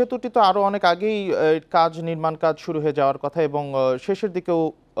 এই সেতুটি তো আরো অনেক আগেই নির্মাণ কাজ শুরু হয়ে যাওয়ার কথা এবং শেষের দিকেও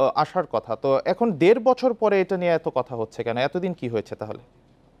আসার কথা, তো এখন 1.5 বছর পরে এটা নিয়ে এত কথা হচ্ছে কেন? এতদিন কি হয়েছে তাহলে?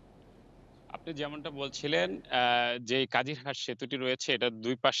 আপনি যেমনটা বলছিলেন, যে কাজিরহাট সেতুটি রয়েছে এটা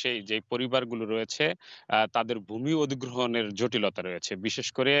দুই পাশেই যে পরিবারগুলো রয়েছে তাদের ভূমি অধিগ্রহণের জটিলতা রয়েছে। বিশেষ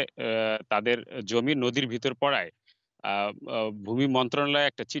করে তাদের জমি নদীর ভিতর পড়ায় আ আ ভূমি মন্ত্রণালয়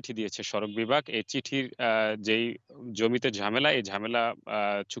একটা চিঠি দিয়েছে সড়ক বিভাগ। এই চিঠির যেই জমিতে ঝামেলা, এই ঝামেলা আ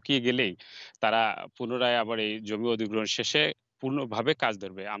চুকিয়ে গেলেই তারা পুনরায় আবার এই জমি অধিগ্রহণ শেষে পূর্ণভাবে কাজ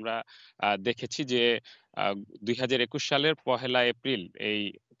ধরবে। আমরা দেখেছি যে আ ২০২১ সালের ১লা এপ্রিল এই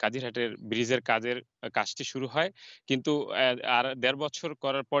কাজিরহাটের ব্রিজের কাজটি শুরু হয়। কিন্তু আর ১.৫ বছর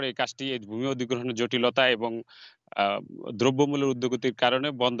করার পরে এই কাজটি এই ভূমি অধিগ্রহণের জটিলতা এবং আ দ্রব্যমূল্যের ঊর্ধ্বগতির কারণে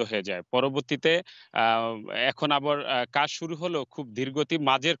বন্ধ হয়ে যায়। পরবর্তীতে আ এখন আবার কাজ শুরু হলেও খুব ধীরগতি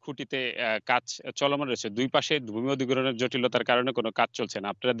মাঝের খুঁটিতে কাজ চলমান রয়েছে। দুই পাশে ভূমি অধিগ্রহণের জটিলতার কারণে কোনো কাজ চলছে না।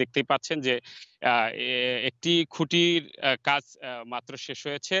 আপনারা দেখতেই পাচ্ছেন যে আ এ একটি খুঁটির কাজ মাত্র শেষ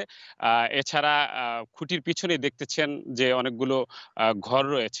হয়েছে। আ এছাড়া খুঁটির পিছনেই দেখতেছেন যে অনেকগুলো ঘর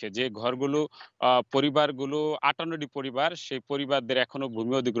রয়েছে। যে ঘরগুলো পরিবারগুলো ৫৮টি পরিবার, সেই পরিবারদের এখনো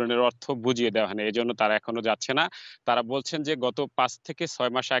ভূমি অধিগ্রহণের অর্থ বুঝিয়ে দেওয়া হয়নি। এজন্য তারা এখনো যাচ্ছে না। তারা বলছেন যে গত ৫ থেকে ৬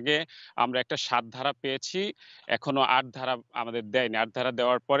 মাস আগে আমরা একটা ৭ ধারা পেয়েছি। এখনো ৮ ধারা আমাদের দেয়নি। ৮ ধারা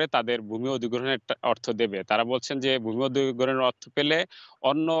দেওয়ার পরে তাদের ভূমি অধিগ্রহণের অর্থ দেবে। তারা বলছেন যে ভূমি অধিগ্রহণের অর্থ পেলে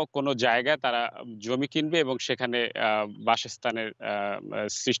অন্য কোনো জায়গায় তারা জমি কিনবে এবং সেখানে বাসস্থানের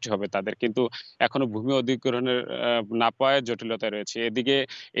সৃষ্টি হবে তাদের। কিন্তু এখনো ভূমি অধিগ্রহণের না পাওয়ায় জটিলতায় রয়েছে। এদিকে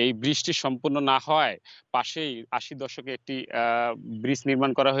এই ব্রিজটি সম্পূর্ণ না হওয়ায় পাশেই ৮০ দশকে একটি ব্রিজ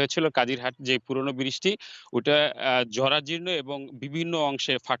নির্মাণ করা হয়েছিল কাজিরহাট যে পুরনো ব্রিজটি, ওটা জরাজীর্ণ এবং বিভিন্ন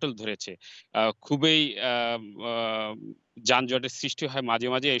অংশে ফাটল ধরেছে। খুবই আ আ যানজটের সৃষ্টি হয় মাঝে,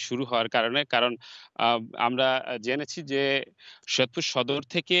 মাঝে এই শুরু হওয়ার কারণে। কারণ আ আমরা জেনেছি যে সৈয়দপুর সদর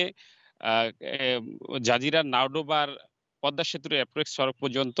থেকে আ এ জাজিরা নাওডোবার পদ্মা সেতুর অ্যাপ্রোক্স সড়ক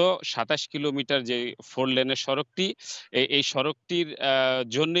পর্যন্ত ২৭ কিলোমিটার যে ৪ লেনের সড়কটি, এই সড়কটির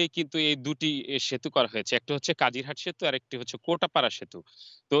জন্যই কিন্তু এই দুটি সেতু করা হয়েছে। একটা হচ্ছে কাজিরহাট সেতু, আরেকটি হচ্ছে কোটাপাড়া সেতু।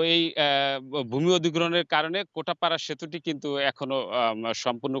 তো এই ভূমি অধিগ্রহণের কারণে কোটাপাড়া সেতুটি কিন্তু এখনো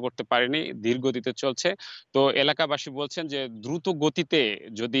সম্পূর্ণ করতে পারেনি। ধীর গতিতে চলছে। তো এলাকাবাসী বলছেন যে দ্রুত গতিতে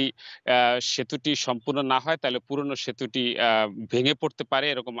যদি সেতুটি সম্পূর্ণ না হয় তাহলে পুরনো সেতুটি ভেঙে পড়তে পারে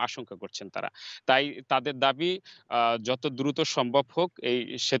এরকম আশঙ্কা করছেন তারা। তাই তাদের দাবি যত দ্রুত সম্ভব হোক এই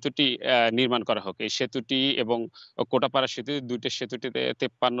সেতুটি নির্মাণ করা হোক। এই সেতুটি এবং কোটাপাড়া সেতু, ২ টা সেতুটিতে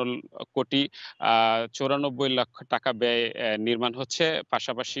 ৫৩ কোটি ৯৪ লক্ষ টাকা ব্যয়ে নির্মাণ হচ্ছে।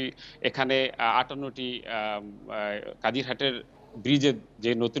 পাশাপাশি এখানে ৫৮টি কাজিরহাটের ব্রিজের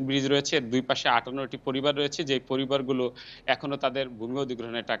যে নতুন ব্রিজ রয়েছে, এর ২ পাশে ৫৮টি পরিবার রয়েছে, যে পরিবারগুলো এখনো তাদের ভূমি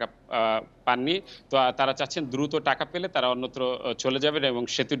অধিগ্রহণের টাকা পাননি। তো তারা চাচ্ছেন দ্রুত টাকা পেলে তারা অন্যত্র চলে যাবেন এবং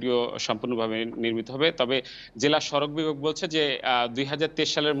সেতুটিও সম্পূর্ণভাবে নির্মিত হবে। তবে জেলা সড়ক বিভাগ বলছে যে ২০২৩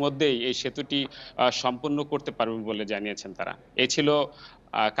 সালের মধ্যেই এই সেতুটি সম্পূর্ণ করতে পারবে বলে জানিয়েছেন তারা। এই ছিল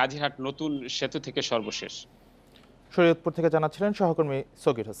কাজিরহাট নতুন সেতু থেকে সর্বশেষ। শরীয়তপুর থেকে জানাচ্ছিলেন সহকর্মী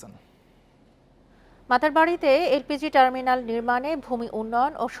সগির হোসেন। মাতারবাড়িতে এলপিজি টার্মিনাল নির্মাণে ভূমি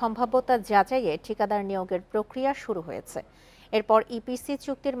উন্নয়ন ও সম্ভাব্যতা যাচাইয়ে ঠিকাদার নিয়োগের প্রক্রিয়া শুরু হয়েছে। এরপর ইপিসি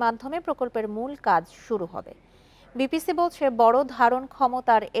চুক্তির মাধ্যমে প্রকল্পের মূল কাজ শুরু হবে। বিপিসি বলছে বড় ধারণ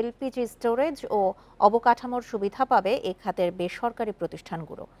ক্ষমতার এলপিজি স্টোরেজ ও অবকাঠামোর সুবিধা পাবে এ খাতের বেসরকারি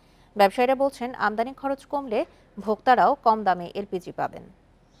প্রতিষ্ঠানগুলো। ব্যবসায়ীরা বলছেন আমদানি খরচ কমলে ভোক্তারাও কম দামে এলপিজি পাবেন।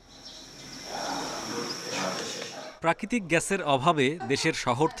 প্রাকৃতিক গ্যাসের অভাবে দেশের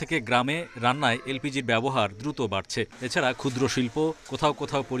শহর থেকে গ্রামে রান্নায় এলপিজির ব্যবহার দ্রুত বাড়ছে। এছাড়া ক্ষুদ্র শিল্প, কোথাও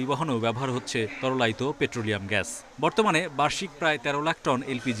কোথাও পরিবহনেও ব্যবহার হচ্ছে তরলায়িত পেট্রোলিয়াম গ্যাস। বর্তমানে বার্ষিক প্রায় ১৩ লাখ টন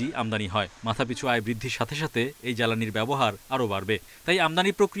এলপিজি আমদানি হয়। মাথাপিছু আয় বৃদ্ধির সাথে সাথে এই জ্বালানির ব্যবহার আরও বাড়বে। তাই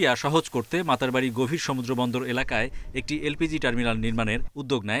আমদানি প্রক্রিয়া সহজ করতে মাতারবাড়ির গভীর সমুদ্রবন্দর এলাকায় একটি এলপিজি টার্মিনাল নির্মাণের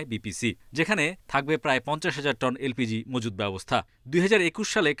উদ্যোগ নেয় বিপিসি, যেখানে থাকবে প্রায় ৫০,০০০ টন এলপিজি মজুত ব্যবস্থা। ২০২১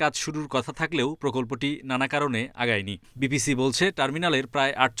 সালে কাজ শুরুর কথা থাকলেও প্রকল্পটি নানা কারণে আগায়নি। বিপিসি বলছে টার্মিনালের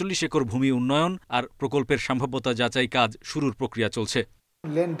প্রায় ৪৮ একর ভূমি উন্নয়ন আর প্রকল্পের সম্ভাব্যতা যাচাই কাজ শুরুর প্রক্রিয়া চলছে।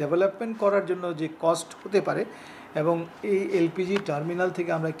 ল্যান্ড ডেভেলপমেন্ট করার জন্য যে কস্ট হতে পারে এবং এই এলপিজি টার্মিনাল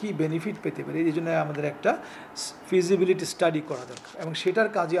থেকে আমরা কি বেনিফিট পেতে পারি, এই জন্য আমাদের একটা ফিজিবিলিটি স্টাডি করা দরকার এবং সেটার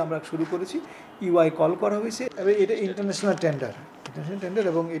কাজে আমরা শুরু করেছি। ইউআই কল করা হয়েছে এবং এটা ইন্টারন্যাশনাল টেন্ডার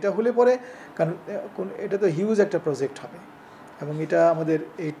এবং এটা হলে পরে কারণ এটা তো হিউজ একটা প্রজেক্ট হবে এবং এটা আমাদের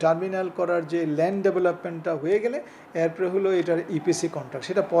এই টার্মিনাল করার যে ল্যান্ড ডেভেলপমেন্টটা হয়ে গেলে এরপরে হলো এটার ইপিসি কন্ট্রাক্ট,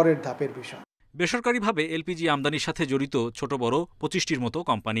 সেটা পরের ধাপের বিষয়। বেসরকারিভাবে এলপিজি আমদানির সাথে জড়িত ছোট বড় 25টির মতো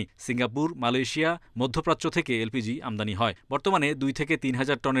কোম্পানি। সিঙ্গাপুর, মালয়েশিয়া, মধ্যপ্রাচ্য থেকে এলপিজি আমদানি হয়। বর্তমানে 2 থেকে 3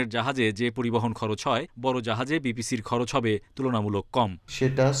 হাজার টনের জাহাজে যে পরিবহন খরচ হয়, বড় জাহাজে বিপিসির খরচ হবে তুলনামূলক কম।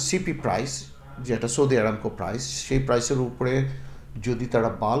 সেটা সিপি প্রাইস, যেটা সৌদি আরামকো প্রাইস, সেই প্রাইসের উপরে যদি তারা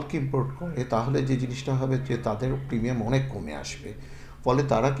বাল্ক ইম্পোর্ট করে তাহলে যে জিনিসটা হবে যে তাদের প্রিমিয়াম অনেক কমে আসবে। ফলে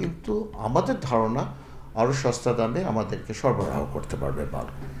তারা কিন্তু আমাদের ধারণা আরও সস্তা দামে আমাদেরকে সরবরাহ করতে পারবে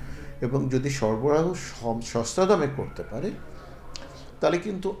বাল্ক। এবং যদি সরবরাহ সস্তা দামে করতে পারে তাহলে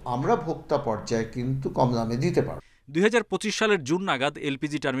কিন্তু আমরা ভোক্তা পর্যায়ে কিন্তু কম দামে দিতে পারব। 2025 সালের জুন নাগাদ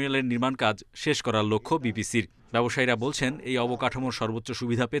এলপিজি টার্মিনালের নির্মাণ কাজ শেষ করার লক্ষ্য বিপিসির। ব্যবসায়ীরা বলছেন, এই অবকাঠামোর সর্বোচ্চ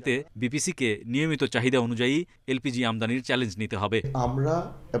সুবিধা পেতে বিপিসিকে নিয়মিত চাহিদা অনুযায়ী এলপিজি আমদানির চ্যালেঞ্জ নিতে হবে। আমরা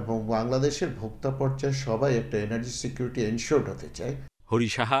এবং বাংলাদেশের ভোক্তা পর্যায়ে সবাই একটা এনার্জি সিকিউরিটি এনশিওরড হতে চাই। Hari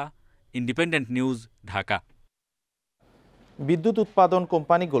Saha, independent news, Dhaka. বিদ্যুৎ উৎপাদন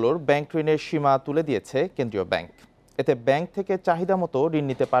কোম্পানিগুলোর ব্যাংক ঋণের সীমা তুলে দিয়েছে কেন্দ্রীয় ব্যাংক। এতে ব্যাংক থেকে চাহিদা মতো ঋণ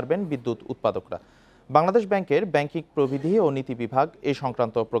নিতে পারবেন বিদ্যুৎ উৎপাদকরা। বাংলাদেশ ব্যাংকের ব্যাংকিং প্রবিধি ও নীতি বিভাগ এই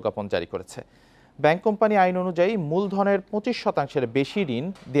সংক্রান্ত প্রজ্ঞাপন জারি করেছে। ব্যাংক কোম্পানি আইন অনুযায়ী মূলধনের 25% বেশি ঋণ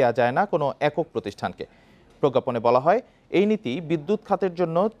দেয়া যায় না কোনো একক প্রতিষ্ঠানকে। প্রজ্ঞাপনে বলা হয়, এই নীতি বিদ্যুৎ খাতের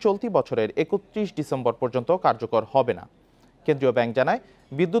জন্য চলতি বছরের 31 ডিসেম্বর পর্যন্ত কার্যকর হবে না। কেন্দ্রীয় ব্যাংক জানায়,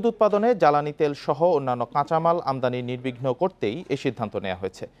 বিদ্যুৎ উৎপাদনে জ্বালানি তেল সহ অন্যান্য কাঁচামাল আমদানি নির্বিঘ্ন করতেই এই সিদ্ধান্ত নেওয়া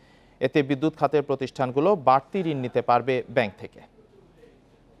হয়েছে। এতে বিদ্যুৎ খাতের প্রতিষ্ঠানগুলো বাড়তি ঋণ নিতে পারবে ব্যাংক থেকে।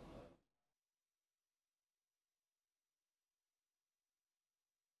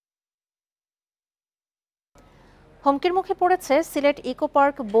 হুমকির মুখে পড়েছে সিলেট ইকো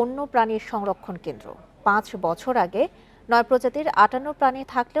পার্ক বন্য প্রাণীর সংরক্ষণ কেন্দ্র। 5 বছর আগে 9 প্রজাতির 58 প্রাণী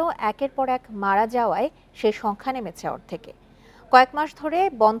থাকলেও একের পর এক মারা যাওয়ায় সেই সংখ্যা নেমেছে অর্ধেকে। কয়েক মাস ধরে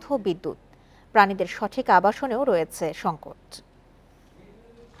বন্ধ বিদ্যুৎ, প্রাণীদের সঠিক আবাসনেও রয়েছে সংকট।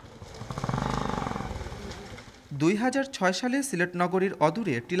 2006 সালে সিলেট নগরীর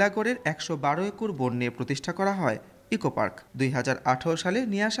অদূরে টিলাগড়ের 112 একর বন নিয়ে প্রতিষ্ঠা করা হয় ইকো পার্ক। 2018 সালে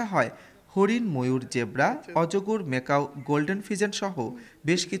নিয়ে আসা হয় হরিণ, ময়ূর, জেব্রা, অজগর, মেকাও, গোল্ডেন ফিজেন্ট সহ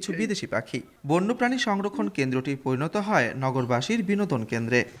বেশ কিছু বিদেশি পাখি। বন্যপ্রাণী সংরক্ষণ কেন্দ্রটি পরিণত হয় নগরবাসীর বিনোদন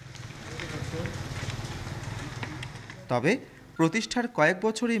কেন্দ্রে। তবে প্রতিষ্ঠার কয়েক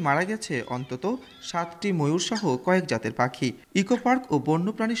বছরেই মারা গেছে অন্তত 7টি ময়ূর সহ কয়েক জাতের পাখি। ইকো পার্ক ও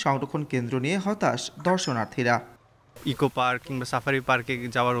বন্যপ্রাণী সংরক্ষণ কেন্দ্র নিয়ে হতাশ দর্শনার্থীরা। ইকো পার্ক কিংবা সাফারি পার্কে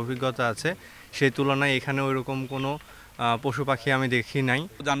যাওয়ার অভিজ্ঞতা আছে, সেই তুলনায় এখানে ওইরকম কোনো পশু পাখি আমি দেখি নাই।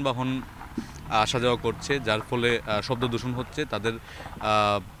 যানবাহন আসা যাওয়া করছে, যার ফলে শব্দ দূষণ হচ্ছে, তাদের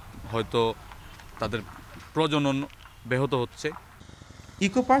হয়তো তাদের প্রজনন ব্যাহত হচ্ছে।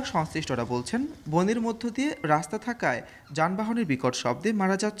 ইকো পার্ক সংশ্লিষ্টরা বলছেন, বনের মধ্য দিয়ে রাস্তা থাকায় যানবাহনের বিকট শব্দে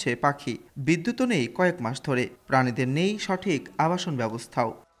মারা যাচ্ছে পাখি। বিদ্যুৎও নেই কয়েক মাস ধরে, প্রাণীদের নেই সঠিক আবাসন ব্যবস্থাও।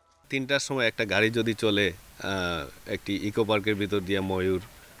 3টার সময় একটা গাড়ি যদি চলে একটি ইকো পার্কের ভিতর দিয়ে, ময়ূর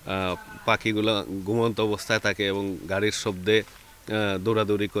পাখিগুলো ঘুমন্ত অবস্থায় থাকে এবং গাড়ির শব্দে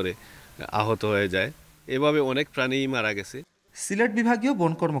দৌড়াদৌড়ি করে আহত হয়ে যায়। এভাবে অনেক প্রাণী মারা গেছে। সিলেট বিভাগীয়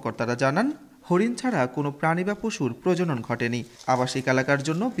বন কর্মকর্তারা জানান, হরিণ ছাড়া কোনো প্রাণী বা পশুর প্রজনন ঘটেনি। আবাসিক এলাকার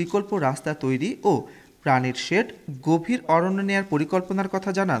জন্য বিকল্প রাস্তা তৈরি ও প্রাণীর শেড, গভীর অরণ্য নেয়ার পরিকল্পনার কথা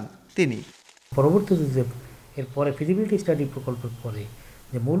জানান তিনি। পরবর্তীতে যে এরপরে ফিজিবিলিটি স্টাডি প্রকল্পের পরে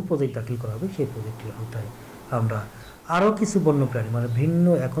যে মূল প্রজেক্ট দাখিল করা হবে, সেই প্রজেক্টের আওতায় আমরা আরও কিছু বন্যপ্রাণী মানে ভিন্ন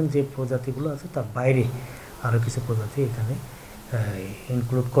এখন যে প্রজাতিগুলো আছে তার বাইরে আরও কিছু প্রজাতি এখানে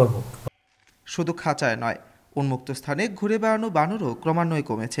ইনক্লুড করব। শুধু খাঁচায় নয়, উন্মুক্ত স্থানে ঘুরে বেড়ানো বানরও ক্রমান্বয়ে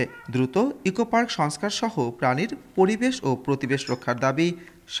কমেছে। দ্রুত ইকো পার্ক সংস্কার সহ প্রাণীর পরিবেশ ও প্রতিবেশ রক্ষার দাবি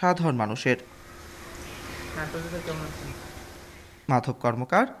সাধারণ মানুষের। মাধব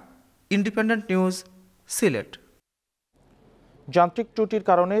কর্মকার, ইন্ডিপেন্ডেন্ট নিউজ, সিলেট। যান্ত্রিক ত্রুটির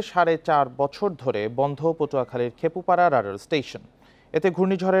কারণে 4.5 বছর ধরে বন্ধ পটুয়াখালীর খেপুপাড়া রাডার স্টেশন। এতে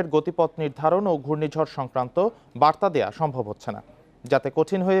ঘূর্ণিঝড়ের গতিপথ নির্ধারণ ও ঘূর্ণিঝড় সংক্রান্ত বার্তা দেয়া সম্ভব হচ্ছে না, যাতে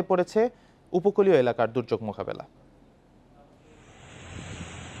কঠিন হয়ে পড়েছে উপকূলীয় এলাকার দুর্যোগ মোকাবেলা।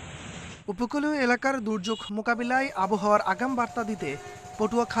 উপকূলীয় এলাকার দুর্যোগ মোকাবিলায় আবহাওয়ার আগাম বার্তা দিতে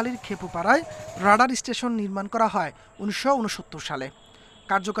পটুয়াখালীর খেপুপাড়ায় রাডার স্টেশন নির্মাণ করা হয় 1969 সালে।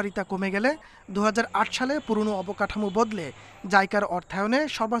 কার্যকারিতা কমে গেলে 2008 সালে পুরনো অবকাঠামো বদলে জাইকার অর্থায়নে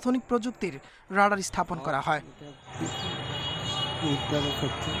সর্বাধুনিক প্রযুক্তির রাডার স্থাপন করা হয়।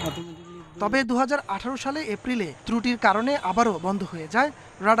 তবে 2018 সালে এপ্রিলে ত্রুটির কারণে আবারও বন্ধ হয়ে যায়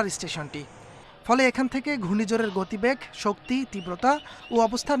রাডার স্টেশনটি। ফলে এখান থেকে ঘূর্ণিঝড়ের গতিবেগ, শক্তি, তীব্রতা ও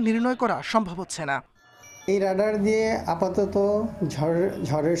অবস্থান নির্ণয় করা সম্ভব হচ্ছে না। এই রাডার দিয়ে আপাতত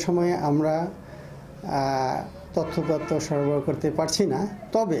ঝড়ের সময় আমরা তথ্যপত্র সরবরাহ করতে পারছি না।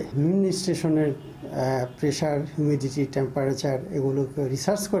 তবে নিম্ন স্টেশনের প্রেসার, হিউমিডিটি, টেম্পারেচার এগুলোকে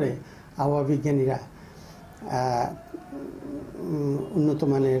রিসার্চ করে আবহাওয়া বিজ্ঞানীরা উন্নত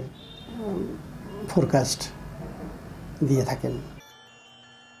মানের ফোরকাস্ট দিয়ে থাকেন।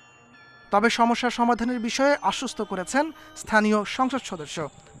 তবে সমস্যার সমাধানের বিষয়ে আশ্বস্ত করেছেন স্থানীয় সংসদ সদস্য।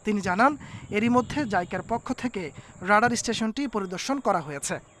 তিনি জানান, এরই মধ্যে জাইকার পক্ষ থেকে রাডার স্টেশনটি পরিদর্শন করা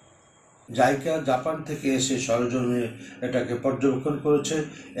হয়েছে। জাইকা জাপান থেকে এসে সরজমিনে এটাকে পর্যবেক্ষণ করেছে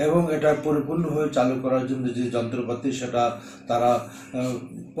এবং এটা পরিপূর্ণভাবে চালু করার জন্য যে যন্ত্রপাতি সেটা তারা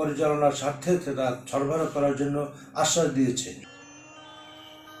পরিচালনার স্বার্থে সেটা সরবরাহ করার জন্য আশ্বাস দিয়েছে।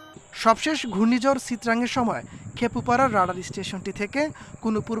 সবশেষ ঘূর্ণিঝড় চিত্রাঙ্গের সময় খেপুপাড়ার রাডার স্টেশনটি থেকে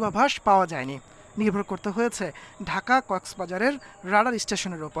কোনো পূর্বাভাস পাওয়া যায়নি। নির্ভর করতে হয়েছে ঢাকা কক্সবাজারের রাডার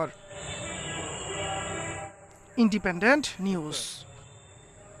স্টেশনের ওপর। Independent news.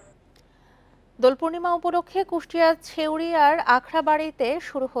 দোল পূর্ণিমা উপলক্ষে কুষ্টিয়ার ছেউরিয়ার আখড়াবাড়িতে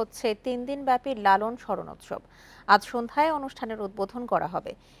শুরু হচ্ছে ৩ দিনব্যাপী লালন স্মরণোৎসব। আজ সন্ধ্যায় অনুষ্ঠানের উদ্বোধন করা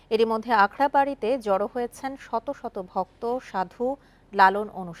হবে। এরই মধ্যে আখড়াবাড়িতে জড়ো হয়েছেন শত শত ভক্ত, সাধু, লালন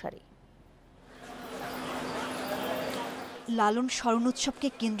অনুসারী। লালন স্মরণোৎসবকে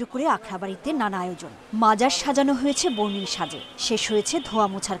কেন্দ্র করে আখড়াবাড়িতে নানা আয়োজন। মাজার সাজানো হয়েছে বর্ণিল সাজে, শেষ হয়েছে ধোয়া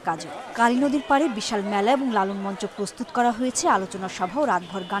মোছার কাজও। কালী নদীর পাড়ে বিশাল মেলা এবং লালন মঞ্চ প্রস্তুত করা হয়েছে আলোচনা সভা ও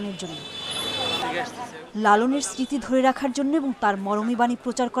রাতভর গানের জন্য। লালনের স্মৃতি ধরে রাখার জন্য এবং তার মরমী বাণী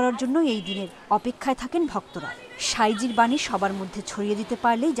প্রচার করার জন্য এই দিনের অপেক্ষায় থাকেন ভক্তরা। সাইজির বাণী সবার মধ্যে ছড়িয়ে দিতে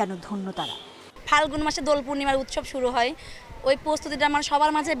পারলেই যেন ধন্য তারা। ফাল্গুন মাসে দোল পূর্ণিমার উৎসব শুরু হয়, ওই প্রস্তুতিটা আমরা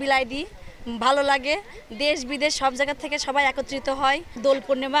সবার মাঝে বিলাই দিই। ভালো লাগে, দেশ বিদেশ সব জায়গা থেকে সবাই একত্রিত হয়। দোল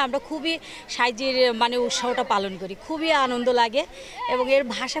পূর্ণিমা আমরা খুবই সাইজির মানে উৎসবটা পালন করি, খুবই আনন্দ লাগে এবং এর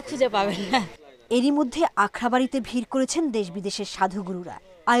ভাষা খুঁজে পাবেন না। এরই মধ্যে আখড়াবাড়িতে ভিড় করেছেন দেশ বিদেশের সাধুগুরুরা।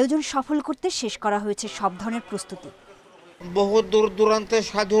 আয়োজন সফল করতে শেষ করা হয়েছে সব ধরনের প্রস্তুতি। বহু দূর দূরান্তের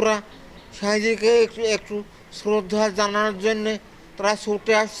সাধুরা সাইজিকে একটু শ্রদ্ধা জানানোর জন্য তারা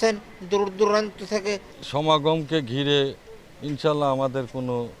ছুটে আসছেন দূর দূরান্ত থেকে। সমাগমকে ঘিরে ইনশাল্লাহ আমাদের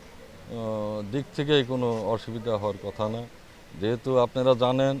কোনো দিক থেকেই কোনো অসুবিধা হওয়ার কথা না, যেহেতু আপনারা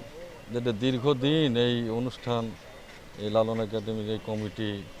জানেন যে দীর্ঘদিন এই অনুষ্ঠান এই লালন একাডেমির এই কমিটি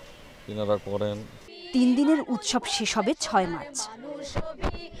তিনারা করেন। 3 দিনের উৎসব শেষ হবে 6 মার্চ।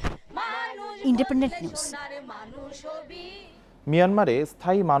 Independent news. মিয়ানমারে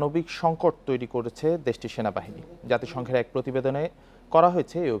স্থায়ী মানবিক সংকট তৈরি করেছে দেশটির সেনাবাহিনী। জাতিসংঘের এক প্রতিবেদনে করা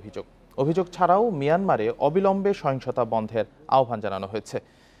হয়েছে এই অভিযোগ ছাড়াও মিয়ানমারে অবিলম্বে সহিংসতা বন্ধের আহ্বান জানানো হয়েছে।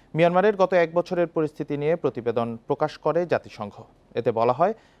 মিয়ানমারের গত 1 বছরের পরিস্থিতি নিয়ে প্রতিবেদন প্রকাশ করে জাতিসংঘ। এতে বলা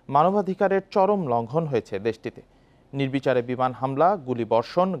হয়, মানবাধিকারের চরম লঙ্ঘন হয়েছে দেশটিতে। নির্বিচারে বিমান হামলা,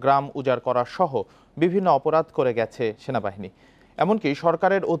 গুলিবর্ষণ, গ্রাম উজাড় করা সহ বিভিন্ন অপরাধ করে গেছে সেনাবাহিনী। এমনকি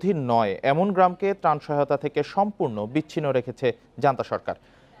সরকারের অধীন নয় এমন গ্রামকে ত্রাণ সহায়তা থেকে সম্পূর্ণ বিচ্ছিন্ন রেখেছে জান্তা সরকার।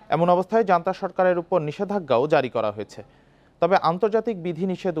 এমন অবস্থায় জান্তা সরকারের উপর নিষেধাজ্ঞাও জারি করা হয়েছে। তবে আন্তর্জাতিক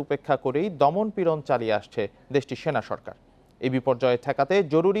বিধিনিষেধ উপেক্ষা করেই দমন পীড়ন চালিয়ে আসছে দেশটির সেনা সরকার। এই বিপর্যয় ঠেকাতে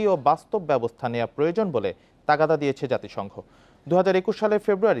জরুরি ও বাস্তব ব্যবস্থা নেওয়া প্রয়োজন বলে তাগাদা দিয়েছে জাতিসংঘ। 2021 সালের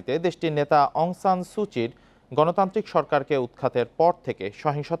ফেব্রুয়ারিতে দেশটির নেতা অং সান সুচির গণতান্ত্রিক সরকারকে উৎখাতের পর থেকে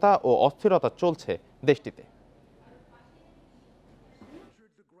সহিংসতা ও অস্থিরতা চলছে দেশটিতে।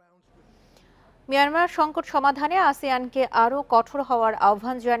 মিয়ানমার সংকট সমাধানে আসিয়ানকে আরও কঠোর হওয়ার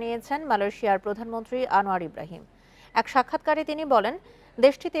আহ্বান জানিয়েছেন মালয়েশিয়ার প্রধানমন্ত্রী আনোয়ার ইব্রাহিম। এক সাক্ষাৎকারে তিনি বলেন,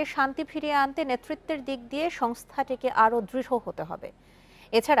 দেশটিতে শান্তি ফিরিয়ে আনতে নেতৃত্বের দিক দিয়ে সংস্থাটিকে আরও দৃঢ় হতে হবে।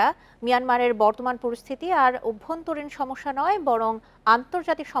 এছাড়া মিয়ানমারের বর্তমান পরিস্থিতি আর অভ্যন্তরীণ সমস্যা নয়, বরং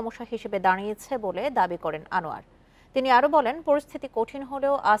আন্তর্জাতিক সমস্যা হিসেবে দাঁড়িয়েছে বলে দাবি করেন আনোয়ার। তিনি আরও বলেন, পরিস্থিতি কঠিন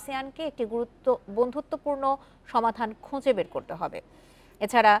হলেও আসিয়ানকে একটি বন্ধুত্বপূর্ণ সমাধান খুঁজে বের করতে হবে।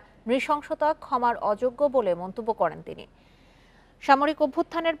 এছাড়া নৃশংসতা ক্ষমার অযোগ্য বলে মন্তব্য করেন তিনি। সামরিক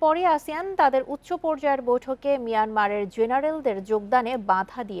অভ্যুত্থানের পরই আসিয়ান তাদের উচ্চ পর্যায়ের বৈঠকে মিয়ানমারের জেনারেলদের যোগদানে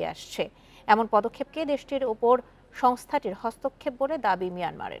বাধা দিয়ে আসছে। এমন পদক্ষেপকে দেশটির উপর সংস্থাটির হস্তক্ষেপ বলে দাবি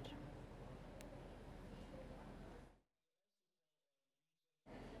মিয়ানমারের।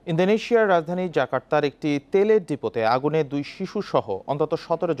 ইন্দোনেশিয়ার রাজধানী জাকার্তার একটি তেলের ডিপোতে আগুনে 2 শিশু সহ অন্তত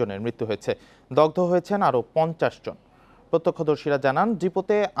 17 জনের মৃত্যু হয়েছে। দগ্ধ হয়েছেন আরও 50 জন। প্রত্যক্ষদর্শীরা জানান,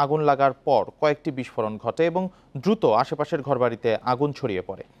 ডিপোতে আগুন লাগার পর কয়েকটি বিস্ফোরণ ঘটে এবং দ্রুত আশেপাশের ঘরবাড়িতে আগুন ছড়িয়ে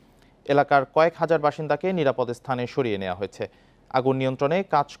পড়ে। এলাকার কয়েক হাজার বাসিন্দাকে নিরাপদ স্থানে সরিয়ে নেওয়া হয়েছে। আগুন নিয়ন্ত্রণে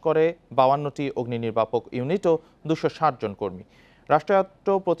কাজ করে 52টি অগ্নি নির্বাপক ইউনিট ও 260 জন কর্মী। রাষ্ট্রায়ত্ত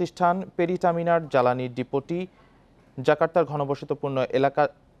প্রতিষ্ঠান পেরিটামিনার জ্বালানি ডিপোটি জাকার্তার ঘনবসতিপূর্ণ এলাকা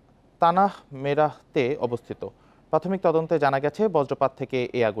তানাহ মেরাহতে অবস্থিত। প্রাথমিক তদন্তে জানা গেছে, বজ্রপাত থেকে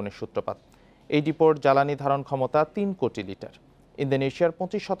এই আগুনের সূত্রপাত। এই ডিপোর জ্বালানি ধারণ ক্ষমতা 3 কোটি লিটার। ইন্দোনেশিয়ার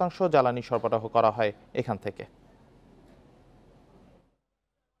 25% জ্বালানি সরবরাহ করা হয় এখান থেকে।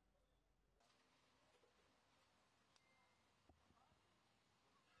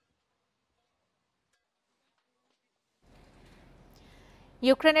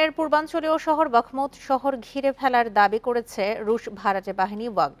 ইউক্রেনের পূর্বাঞ্চলীয় শহর বাখমুত শহর ঘিরে ফেলার দাবি করেছে রুশ ভাড়াটে বাহিনী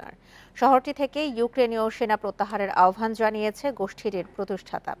ওয়াগনার। শহরটি থেকে ইউক্রেনীয় সেনা প্রত্যাহারের আহ্বান জানিয়েছে গোষ্ঠীটির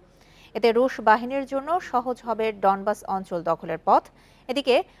প্রতিষ্ঠাতা। এতে রুশ বাহিনীর জন্য সহজ হবে ডনবাস অঞ্চল দখলের পথ।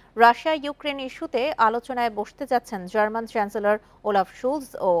 এদিকে রাশিয়া ইউক্রেন ইস্যুতে আলোচনায় বসতে যাচ্ছেন জার্মান চ্যান্সেলর ওলাফ শুলজ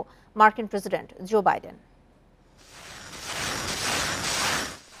ও মার্কিন প্রেসিডেন্ট জো বাইডেন।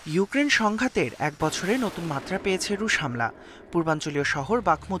 ইউক্রেন সংঘাতের এক বছরে নতুন মাত্রা পেয়েছে রুশ হামলা। পূর্বাঞ্চলীয় শহর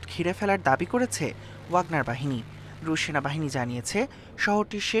বাখমুত ঘিরে ফেলার দাবি করেছে ওয়াগনার বাহিনী। রুশ সেনাবাহিনী জানিয়েছে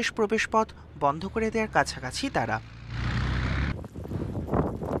শহরটির শেষ প্রবেশপথ বন্ধ করে দেওয়ার কাছাকাছি তারা।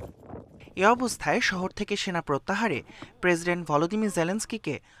 এ অবস্থায় শহর থেকে সেনা প্রত্যাহারে প্রেসিডেন্ট ভলোদিমির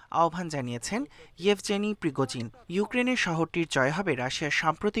জেলেনস্কিকে আহ্বান জানিয়েছেন ইয়েভজেনি প্রিগোজিন। ইউক্রেনের শহরটির জয় হবে রাশিয়ার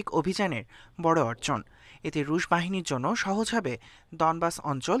সাম্প্রতিক অভিযানের বড় অর্জন। এতে রুশ বাহিনীর জন্য সহজ হবে ডনবাস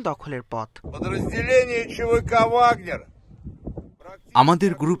অঞ্চল দখলের পথ।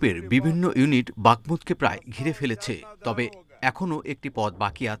 আমাদের গ্রুপের বিভিন্ন ইউনিট বাখমুতকে প্রায় ঘিরে ফেলেছে, তবে এখনও একটি পথ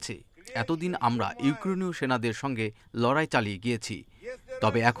বাকি আছে। এতদিন আমরা ইউক্রেনীয় সেনাদের সঙ্গে লড়াই চালিয়ে গিয়েছি,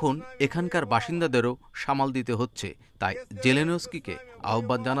 তবে এখন এখানকার বাসিন্দাদেরও সামাল দিতে হচ্ছে। তাই জেলেনস্কিকে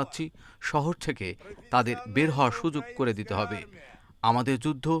আহ্বান জানাচ্ছি, শহর থেকে তাদের বের হওয়ার সুযোগ করে দিতে হবে আমাদের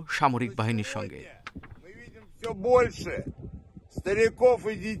যুদ্ধ সামরিক বাহিনীর সঙ্গে।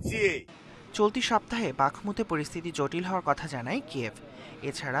 চলতি সপ্তাহে বাখমুতে পরিস্থিতি জটিল হওয়ার কথা জানায় কিয়েভ।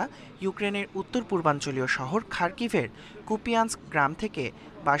 এছাড়া ইউক্রেনের উত্তর পূর্বাঞ্চলীয় শহর খার্কিভের কুপিয়ান্স্ক গ্রাম থেকে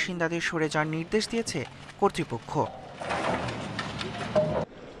বাসিন্দাদের সরে যাওয়ার নির্দেশ দিয়েছে কর্তৃপক্ষ।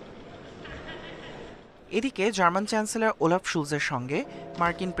 এদিকে জার্মান চ্যান্সেলর ওলাফ শুলজের সঙ্গে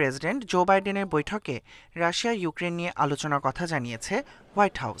মার্কিন প্রেসিডেন্ট জো বাইডেনের বৈঠকে রাশিয়া ইউক্রেন নিয়ে আলোচনার কথা জানিয়েছে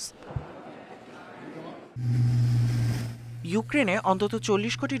হোয়াইট হাউস। ইউক্রেনে অন্তত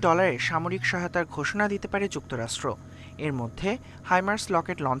 $40 কোটি সামরিক সহায়তার ঘোষণা দিতে পারে যুক্তরাষ্ট্র। এর মধ্যে হাইমার্স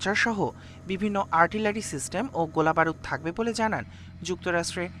রকেট লঞ্চার সহ বিভিন্ন আর্টিলারি সিস্টেম ও গোলাবারুদ থাকবে বলে জানান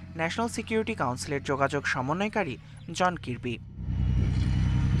যুক্তরাষ্ট্রের ন্যাশনাল সিকিউরিটি কাউন্সিলের যোগাযোগ সমন্বয়কারী জন Kirby.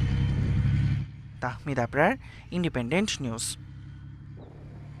 Tahmid Abrar, independent news.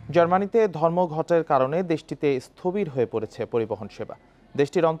 জার্মানিতে ধর্মঘটের কারণে দেশটিতে স্থবির হয়ে পড়েছে পরিবহন সেবা।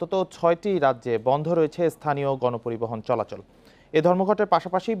 দেশটির অন্তত 6টি রাজ্যে বন্ধ রয়েছে স্থানীয় গণপরিবহন চলাচল। এ ধর্মঘটের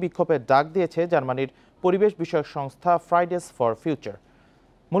পাশাপাশি বিক্ষোভের ডাক দিয়েছে জার্মানির পরিবেশ বিষয়ক সংস্থা ফ্রাইডেস ফর ফিউচার।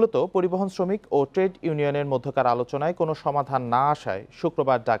 মূলত পরিবহন শ্রমিক ও ট্রেড ইউনিয়নের মধ্যকার আলোচনায় কোনো সমাধান না আসায়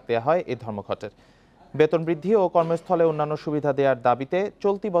শুক্রবার ডাক দেওয়া হয় এই ধর্মঘটের। বেতন বৃদ্ধি ও কর্মস্থলে অন্যান্য সুবিধা দেওয়ার দাবিতে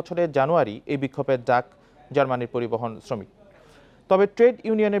চলতি বছরের জানুয়ারি এই বিক্ষোভের ডাক জার্মানির পরিবহন শ্রমিক। তবে ট্রেড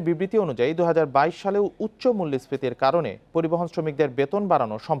ইউনিয়নের বিবৃতি অনুযায়ী 2022 সালেও উচ্চ মূল্যস্ফীতির কারণে পরিবহন শ্রমিকদের বেতন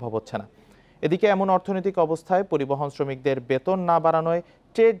বাড়ানো সম্ভব হচ্ছে না। এদিকে এমন অর্থনৈতিক অবস্থায় পরিবহন শ্রমিকদের বেতন না বাড়ানোয়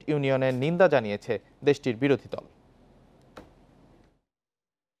ট্রেড ইউনিয়নের নিন্দা জানিয়েছে দেশটির বিরোধী দল।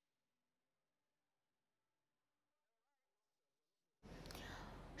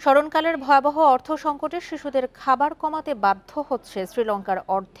 স্মরণকালের ভয়াবহ অর্থ সংকটে শিশুদের খাবার কমাতে বাধ্য হচ্ছে শ্রীলঙ্কার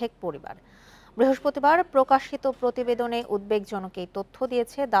অর্ধেক পরিবার। বৃহস্পতিবার প্রকাশিত প্রতিবেদনে উদ্বেগজনক এই তথ্য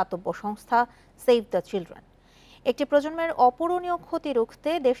দিয়েছে দাতব্য সংস্থা সেভ দ্য চিলড্রেন। একটি প্রজন্মের অপূরণীয় ক্ষতি রুখতে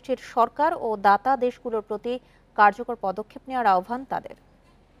দেশটির সরকার ও দাতা দেশগুলোর প্রতি কার্যকর পদক্ষেপ নেওয়ার আহ্বান তাদের।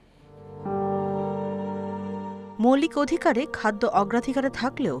 মৌলিক অধিকারে খাদ্য অগ্রাধিকারে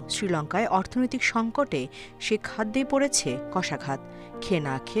থাকলেও শ্রীলঙ্কায় অর্থনৈতিক সংকটে সে খাদ্যে পড়েছে কষাঘাত। খেয়ে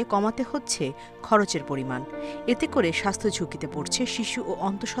না খেয়ে কমাতে হচ্ছে খরচের পরিমাণ। এতে করে স্বাস্থ্য ঝুঁকিতে পড়ছে শিশু ও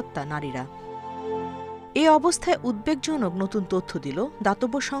অন্তঃসত্ত্বা নারীরা। এই অবস্থায় উদ্বেগজনক নতুন তথ্য দিল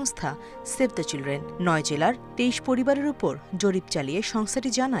দাতব্য সংস্থা সেভ দ্য চিলড্রেন। 9 জেলার 23 পরিবারের উপর জরিপ চালিয়ে সংস্থাটি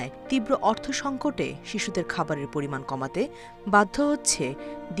জানায়, তীব্র অর্থ সংকটে শিশুদের খাবারের পরিমাণ কমাতে বাধ্য হচ্ছে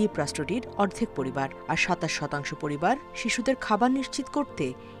দ্বীপ রাষ্ট্রটির অর্ধেক পরিবার। আর 27% পরিবার শিশুদের খাবার নিশ্চিত করতে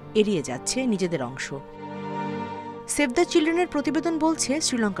এড়িয়ে যাচ্ছে নিজেদের অংশ। সেভ দ্য চিলড্রেনের প্রতিবেদন বলছে,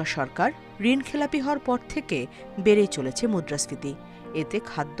 শ্রীলঙ্কা সরকার ঋণখেলাপি হওয়ার পর থেকে বেড়েই চলেছে মুদ্রাস্ফীতি। এতে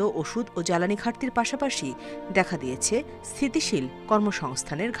খাদ্য, ওষুধ ও জ্বালানি ঘাটতির পাশাপাশি দেখা দিয়েছে স্থিতিশীল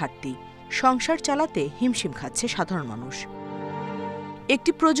কর্মসংস্থানের ঘাটতি। সংসার চালাতে হিমশিম খাচ্ছে সাধারণ মানুষ।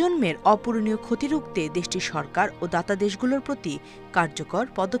 একটি প্রজন্মের অপূরণীয় ক্ষতি রুখতে দেশটির সরকার ও দাতা দেশগুলোর প্রতি কার্যকর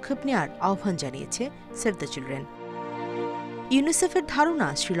পদক্ষেপ নেওয়ার আহ্বান জানিয়েছে সেভ দ্য চিলড্রেন। ইউনিসেফের ধারণা,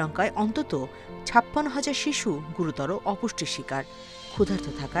 শ্রীলঙ্কায় অন্তত 56,000 শিশু গুরুতর অপুষ্টির শিকার। ক্ষুধার্ত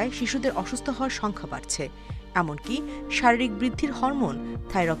থাকায় শিশুদের অসুস্থ হওয়ার সংখ্যা বাড়ছে। এমনকি শারীরিক বৃদ্ধির হরমোন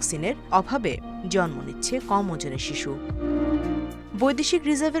থাইরক্সিনের অভাবে জন্ম নিচ্ছে কম ওজনের শিশু। বৈদেশিক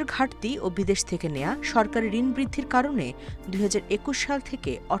রিজার্ভের ঘাটতি ও বিদেশ থেকে নেয়া সরকারি ঋণ বৃদ্ধির কারণে 2021 সাল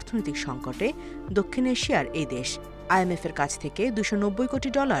থেকে অর্থনৈতিক সংকটে দক্ষিণ এশিয়ার এই দেশ। IMF এর কাছ থেকে $290 কোটি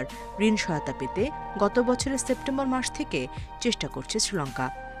ঋণ সহায়তা পেতে গত বছরের সেপ্টেম্বর মাস থেকে চেষ্টা করছে শ্রীলঙ্কা,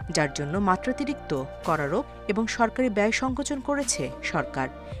 যার জন্য মাত্রাতিরিক্ত করারোপ এবং সরকারি ব্যয় সংকোচন করেছে সরকার।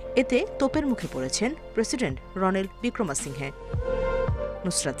 এতে তোপের মুখে পড়েছেন president Ranil Wickremesinghe.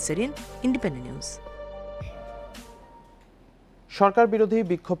 Nusrat serene, independent news. সরকার বিরোধী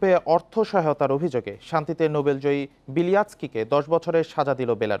বিক্ষোভে অর্থ সহায়তার অভিযোগে শান্তিতে নোবেলজয়ী বিলিয়াৎস্কিকে 10 বছরের সাজা দিল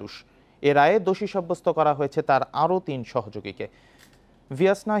বেলারুশ। এ রায়ে দোষী সাব্যস্ত করা হয়েছে তার আরও 3 সহযোগীকে।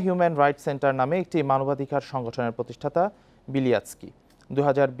 ভিয়াসনা হিউম্যান রাইটস সেন্টার নামে একটি মানবাধিকার সংগঠনের প্রতিষ্ঠাতা বিলিয়াৎস্কি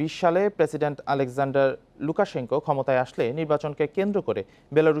 2020 সালে প্রেসিডেন্ট আলেকজান্ডার লুকাশেঙ্কো ক্ষমতায় আসলে নির্বাচনকে কেন্দ্র করে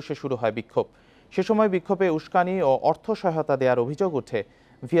বেলারুশে শুরু হয় বিক্ষোভ। সে সময় বিক্ষোভে উস্কানি ও অর্থ সহায়তা দেওয়ার অভিযোগ ওঠে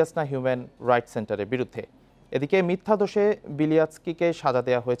ভিয়াসনা হিউম্যান রাইটস সেন্টারের বিরুদ্ধে। এদিকে মিথ্যা দোষে বিলিয়াৎস্কিকে সাজা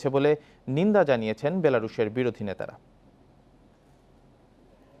দেওয়া হয়েছে বলে নিন্দা জানিয়েছেন বেলারুশের বিরোধী নেতারা।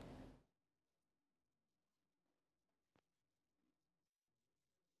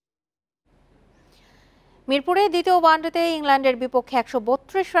 মিরপুরে দ্বিতীয় ওয়ানডেতে ইংল্যান্ডের বিপক্ষে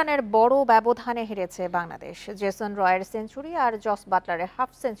 132 রানের বড় ব্যবধানে হেরেছে বাংলাদেশ। জেসন রয়ের সেঞ্চুরি আর জস বাটলারের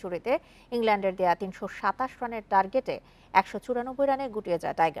হাফ সেঞ্চুরিতে ইংল্যান্ডের দেয়া 327 রানের টার্গেটে 194 রানে গুটিয়ে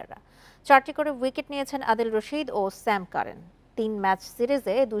যায় টাইগাররা। 4টি করে উইকেট নিয়েছেন আদিল রশিদ ও স্যাম কারেন। 3 ম্যাচ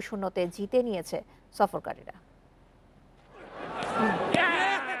সিরিজে 2-0 জিতে নিয়েছে সফরকারীরা।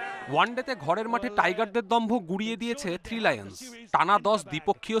 ওয়ানডেতে ঘরের মাঠে টাইগারদের দম্ভ গুড়িয়ে দিয়েছে থ্রি লায়ন্স। টানা 10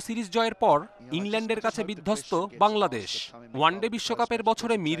 দ্বিপক্ষীয় সিরিজ জয়ের পর ইংল্যান্ডের কাছে বিধ্বস্ত বাংলাদেশ। ওয়ানডে বিশ্বকাপের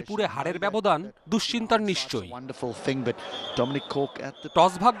বছরে মিরপুরে হারের ব্যবধান দুশ্চিন্তার নিশ্চয়ই।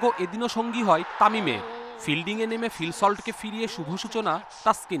 টস ভাগ্য এদিনও সঙ্গী হয় তামিমের। ফিল্ডিংয়ে নেমে ফিল সল্টকে ফিরিয়ে শুভ সূচনা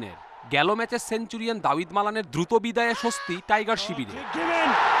তাসকিনের। গেল ম্যাচে সেঞ্চুরিয়ান দাউদ মালানের দ্রুত বিদায়ে স্বস্তি টাইগার শিবিরে।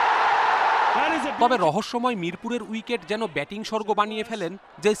 তবে রহস্যময় মিরপুরের উইকেট যেন ব্যাটিং স্বর্গ বানিয়ে ফেলেন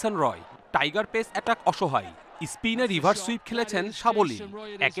Jason Roy. Tiger pace attack অসহায়। স্পিনে রিভার্স সুইপ খেলেছেন সাবলীল।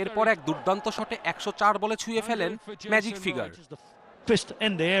 একের পর এক দুর্দান্ত শটে 104 বলে ছুঁয়ে ফেলেন ম্যাজিক ফিগার।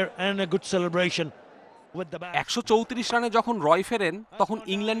 134 রানে যখন রয় ফেরেন তখন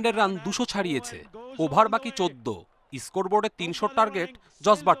ইংল্যান্ডের রান 200 ছাড়িয়েছে। ওভার বাকি 14। স্কোরবোর্ডে 300 target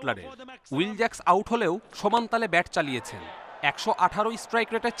Jos বাটলারের। Will Jacks out হলেও সমান তালে ব্যাট চালিয়েছেন। 118 স্ট্রাইক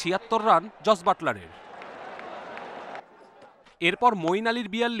রেটে 76 রান জস বাটলারের। এরপর মঈন আলীর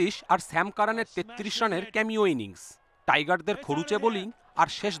 42 আর স্যাম কারানের 33 রানের ক্যামিও ইনিংস। টাইগারদের খরুচে বোলিং আর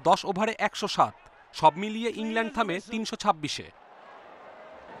শেষ 10 ওভারে 107। সব মিলিয়ে ইংল্যান্ড থামে 326-এ।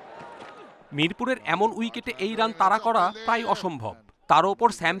 মিরপুরের এমন উইকেটে এই রান তাড়া করা প্রায় অসম্ভব। তার ওপর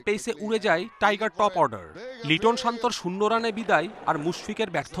স্যাম পেইসে উড়ে যায় টাইগার টপ অর্ডার। লিটন শান্তর 0 রানে বিদায় আর মুশফিকের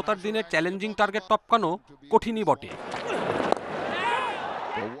ব্যর্থতার দিনের চ্যালেঞ্জিং টার্গেট টপকানো কঠিনই বটে।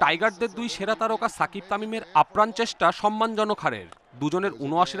 টাইগারদের 2 সেরা তারকা সাকিব তামিমের আপ্রাণ চেষ্টা সম্মানজনক হারের। দুজনের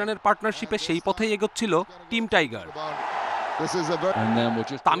 79 রানের পার্টনারশিপে সেই পথেই এগোচ্ছিল টিম টাইগার।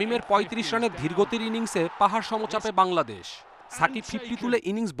 তামিমের 35 রানের ধীরগতির ইনিংসে পাহাড় সমচাপে বাংলাদেশ। সাকিব 50 তুলে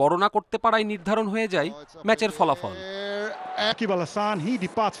ইনিংস বড় না করতে পারায় নির্ধারণ হয়ে যায় ম্যাচের ফলাফল।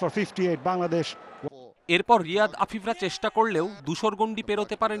 এরপর রিয়াদ আফিফরা চেষ্টা করলেও 200 গন্ডি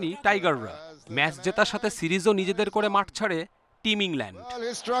পেরোতে পারেনি টাইগাররা। ম্যাচ জেতার সাথে সিরিজও নিজেদের করে মাঠ ছাড়ে টিম ইংল্যান্ড।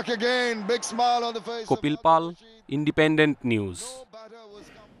 কপিল পাল, ইন্ডিপেন্ডেন্ট নিউজ।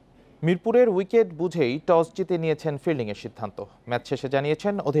 মিরপুরের উইকেট বুঝেই টস জিতে নিয়েছেন ফিল্ডিংয়ের সিদ্ধান্ত। ম্যাচ শেষে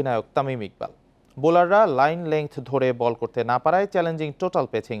জানিয়েছেন অধিনায়ক তামিম ইকবাল। বোলাররা লাইন লেংথ ধরে বল করতে না পারায় চ্যালেঞ্জিং টোটাল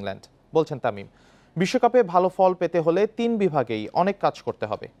পেয়েছে ইংল্যান্ড। বলছেন তামিম, বিশ্বকাপে ভালো ফল পেতে হলে 3 বিভাগেই অনেক কাজ করতে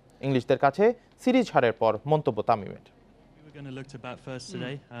হবে। ইংলিশদের কাছে সিরিজ হারের পর মন্তব্য তামিমের।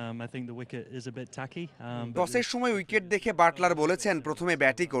 টসের সময় উইকেট দেখে বাটলার বলেছেন প্রথমে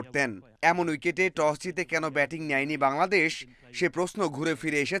ব্যাটিং করতেন। এমন উইকেটে টস জিতে কেন ব্যাটিং নেয়নি বাংলাদেশ, সে প্রশ্ন ঘুরে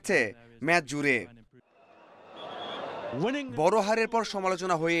ফিরে এসেছে ম্যাচ জুড়ে। বড় হারের পর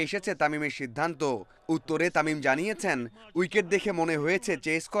সমালোচনা হয়ে এসেছে তামিমের সিদ্ধান্ত। উত্তরে তামিম জানিয়েছেন, উইকেট দেখে মনে হয়েছে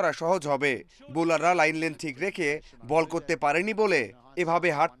চেস করা সহজ হবে। বোলাররা লাইন লেন্থ ঠিক রেখে বল করতে পারেনি বলে এভাবে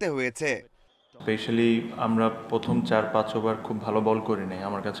হারতে হয়েছে। স্পেশালি আমরা প্রথম 4-5 ওভার খুব ভালো বল করি নাই।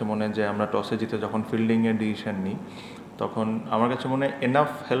 আমার কাছে মনে হয় যে আমরা টসে জিতে যখন ফিল্ডিংয়ের ডিসিশন নিই তখন আমার কাছে মনে হয়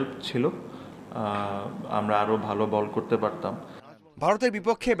এনাফ হেল্প ছিল, আমরা আরও ভালো বল করতে পারতাম। ভারতের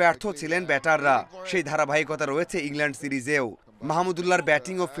বিপক্ষে ব্যর্থ ছিলেন ব্যাটাররা, সেই ধারাবাহিকতা রয়েছে ইংল্যান্ড সিরিজেও। মাহমুদুল্লাহর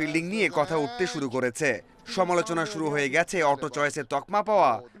ব্যাটিং ও ফিল্ডিং নিয়ে কথা উঠতে শুরু করেছে। সমালোচনা শুরু হয়ে গেছে অটো চয়েসের তকমা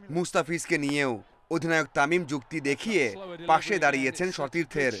পাওয়া মুস্তাফিজকে নিয়েও। অধিনায়ক তামিম যুক্তি দেখিয়ে পাশে দাঁড়িয়েছেন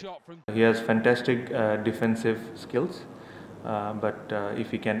সতীর্থের। He has fantastic defensive skills, but if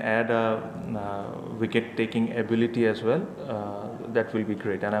he can add a wicket-taking ability as well, that will be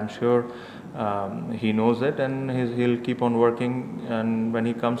great. And I'm sure he knows it, and he'll keep on working. And when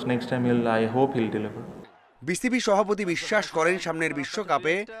he comes next time, I hope he'll deliver. BCB সভাপতি বিশ্বাস করেন সামনের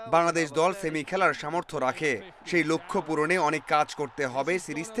বিশ্বকাপে বাংলাদেশ দল semi খেলার সামর্থ্য রাখে। সেই লক্ষ্য পূরণে অনেক কাজ করতে হবে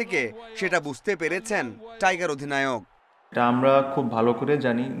সিরিজ থেকে, সেটা বুঝতে পেরেছেন টাইগার অধিনায়ক। এটা আমরা খুব ভালো করে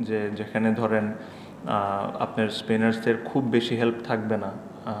জানি যে যেখানে ধরেন আপনার স্পিনার্সদের খুব বেশি হেল্প থাকবে না,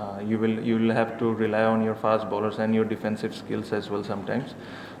 you will have to rely on your fast bowlers and your defensive skills as well sometimes.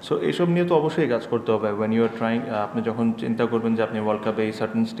 So এইসব নিয়ে তো অবশ্যই কাজ করতে হবে when you are trying, আপনি যখন চিন্তা করবেন যে আপনি ওয়ার্ল্ড কাপে এই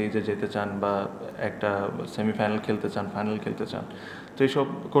সার্টেন স্টেজে যেতে চান বা একটা সেমিফাইনাল খেলতে চান, ফাইনাল খেলতে চান, তো এইসব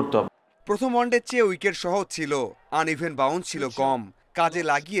করতে হবে। প্রথম ওয়ানডের চেয়ে উইকেট সহজ ছিল, আনইভেন বাউন্স ছিল কম। কাজে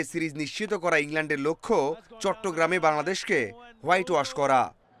লাগিয়ে সিরিজ নিশ্চিত করা ইংল্যান্ডের লক্ষ্য চট্টগ্রামে বাংলাদেশকে হোয়াইট ওয়াশ করা।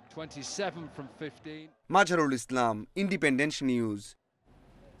 Mazharul Islam, independent news.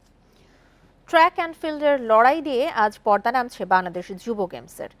 Track and ফিল্ডের লড়াই দিয়ে আজ পর্দা নামছে বাংলাদেশ যুব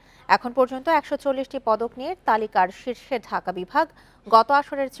গেমসের। এখন পর্যন্ত 140টি পদক নিয়ে তালিকার শীর্ষে ঢাকা বিভাগ। গত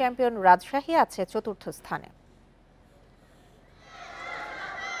আসরের চ্যাম্পিয়ন রাজশাহী আছে চতুর্থ স্থানে।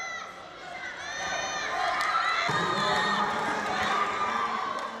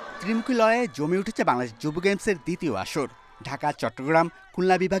 ত্রিমুখী লড়াইয়ে জমে উঠেছে বাংলাদেশ যুব গেমসের দ্বিতীয় আসর। ঢাকা, চট্টগ্রাম,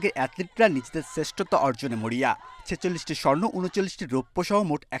 খুলনা বিভাগের অ্যাথলিটরা নিজেদের শ্রেষ্ঠত্ব অর্জনে মরিয়া। 46টি স্বর্ণ, 39টি রৌপ্য সহ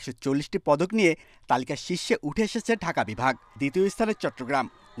মোট 140টি পদক নিয়ে তালিকার শীর্ষে উঠে এসেছে ঢাকা বিভাগ। দ্বিতীয় স্থানে চট্টগ্রাম,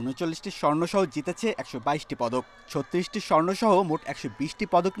 39টি স্বর্ণসহ জিতেছে 122টি পদক। 36টি স্বর্ণসহ মোট 120টি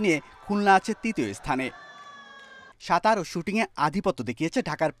পদক নিয়ে খুলনা আছে তৃতীয় স্থানে। সাঁতার ও শুটিংয়ে আধিপত্য দেখিয়েছে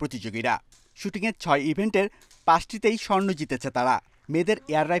ঢাকার প্রতিযোগীরা। শুটিংয়ের 6 ইভেন্টের 5টিতেই স্বর্ণ জিতেছে তারা। মেয়েদের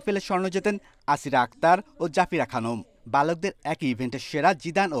এয়ার রাইফেলে স্বর্ণ জেতেন আসিরা আক্তার ও জাফিরা খানম। বালকদের একই ইভেন্টের সেরা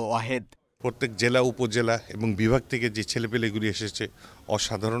জিদান ও ওয়াহেদ। প্রত্যেক জেলা, উপজেলা এবং বিভাগ থেকে যে ছেলেপেলেগুলি এসেছে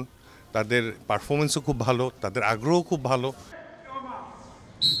অসাধারণ। তাদের পারফরমেন্সও খুব ভালো, তাদের আগ্রহ খুব ভালো।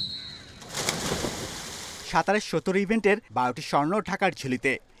 সাঁতারের 17 ইভেন্টের 12টি স্বর্ণ ঢাকার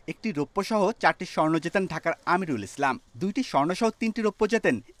ঝুলিতে। একটি রৌপ্যসহ 4টি স্বর্ণ জেতেন ঢাকার আমিরুল ইসলাম। 2টি স্বর্ণসহ 3টি রৌপ্য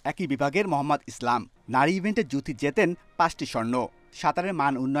জেতেন একই বিভাগের মোহাম্মদ ইসলাম। নারী ইভেন্টে জ্যোতি জেতেন 5টি স্বর্ণ। সাঁতারের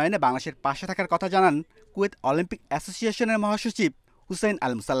মান উন্নয়নে বাংলাদেশের পাশে থাকার কথা জানান কুয়েত অলিম্পিক অ্যাসোসিয়েশনের মহাসচিব হুসাইন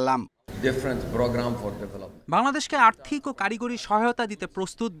আল মুসাল্লাম। বাংলাদেশকে আর্থিক ও কারিগরি সহায়তা দিতে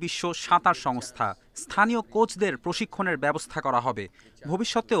প্রস্তুত বিশ্ব সাঁতার সংস্থা। স্থানীয় কোচদের প্রশিক্ষণের ব্যবস্থা করা হবে।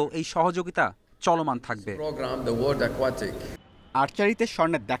 ভবিষ্যতেও এই সহযোগিতা চলমান থাকবে। আর্চারিতে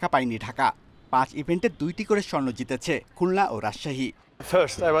স্বর্ণের দেখা পায়নি ঢাকা। 5 ইভেন্টে 2টি করে স্বর্ণ জিতেছে খুলনা ও রাজশাহী।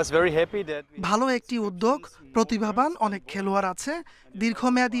 ভালো একটি উদ্যোগ, প্রতিভাবান অনেক খেলোয়াড় আছে।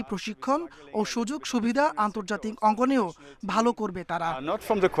 দীর্ঘমেয়াদী প্রশিক্ষণ ও সুযোগ সুবিধা আন্তর্জাতিক অঙ্গনেও ভালো করবে তারা।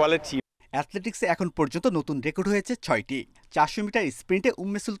 অ্যাথলেটিক্সে এখন পর্যন্ত নতুন রেকর্ড হয়েছে 6টি। 400 মিটার স্প্রিন্টে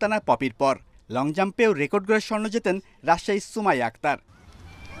উম্মে সুলতানা পপির পর লং জাম্পেও রেকর্ড গড়ে স্বর্ণ জেতেন রাজশাহী সুমাইয়া আক্তার।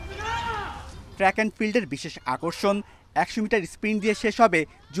 ট্র্যাক অ্যান্ড ফিল্ডের বিশেষ আকর্ষণ 100 মিটার স্প্রিন্ট দিয়ে শেষ হবে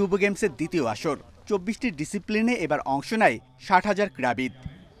যুব গেমসের দ্বিতীয় আসর। 24টি ডিসিপ্লিনে এবার অংশ নেয় 60,000 ক্রীড়াবিদ।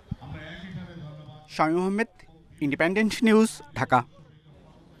 Shamim Ahmed, independent news, Dhaka.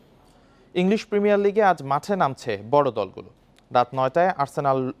 English premier লিগে আজ মাঠে নামছে বড় দলগুলো। রাত 9টায়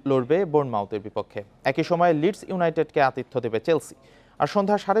আর্সেনাল লড়বে বোর্নমাউথের বিপক্ষে। একই সময় লিডস ইউনাইটেডকে আতিথ্য দেবে চেলসি। আর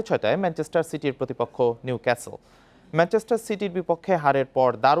সন্ধ্যা 6:30টায় ম্যানচেস্টার সিটির প্রতিপক্ষ নিউ ক্যাসল। ম্যানচেস্টার সিটির বিপক্ষে হারের পর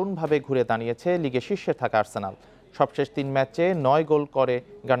দারুণভাবে ঘুরে দাঁড়িয়েছে লিগে শীর্ষে থাকা আর্সেনাল। সবশেষ 3 ম্যাচে 9 গোল করে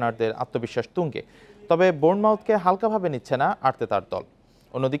গানারদের আত্মবিশ্বাস তুঙ্গে। তবে বোর্নমাউথকে হালকাভাবে নিচ্ছে না আর্তেতার দল।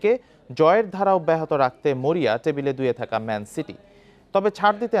 অন্যদিকে জয়ের ধারা অব্যাহত রাখতে মরিয়া টেবিলে 2-এ থাকা ম্যান সিটি। তবে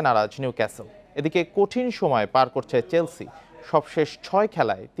ছাড় দিতে নারাজ নিউ ক্যাসল। এদিকে কঠিন সময় পার করছে চেলসি। সবশেষ 6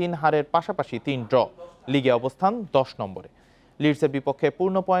 খেলায় 3 হারের পাশাপাশি 3 ড্র। লিগে অবস্থান 10 নম্বরে। লিডসের বিপক্ষে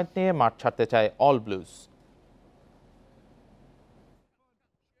পূর্ণ পয়েন্ট নিয়ে মাঠ ছাড়তে চায় অল ব্লুজ।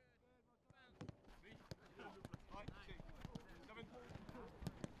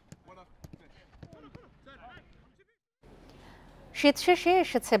 শীত শেষে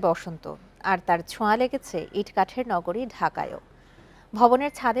এসেছে বসন্ত, আর তার ছোঁয়া লেগেছে ইটকাঠের নগরী ঢাকায়ও।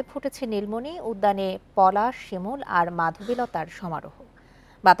 ভবনের ছাদে ফুটেছে নীলমণি, উদ্যানে পলাশ, শিমুল আর মাধবীলতার সমারোহ।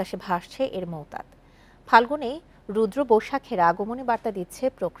 বাতাসে ভাসছে এর মৌতাত। ফাল্গুনে রুদ্র বৈশাখের আগমনী বার্তা দিচ্ছে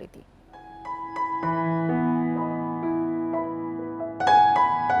প্রকৃতি।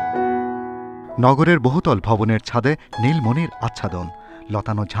 নগরের বহুতল ভবনের ছাদে নীলমণির আচ্ছাদন।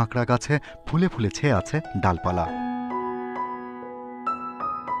 লতানো ঝাঁকড়া গাছে ফুলে ফুলে ছেয়ে আছে ডালপালা।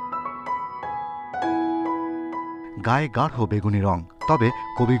 গায়ে গাঢ় বেগুনি রং, তবে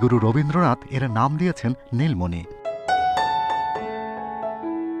কবিগুরু রবীন্দ্রনাথ এর নাম দিয়েছেন নীলমণি।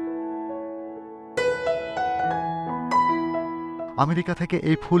 আমেরিকা থেকে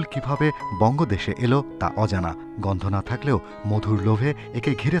এই ফুল কিভাবে বঙ্গদেশে এলো তা অজানা। গন্ধ না থাকলেও মধুর লোভে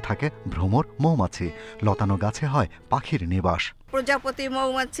একে ঘিরে থাকে ভ্রমর মৌমাছি। লতানো গাছে হয় পাখির নিবাস। প্রজাপতি,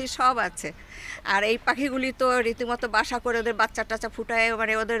 মৌমাছি সব আছে। আর এই পাখিগুলি তো রীতিমতো বাসা করে ওদের বাচ্চা টাচ্চা ফুটায়,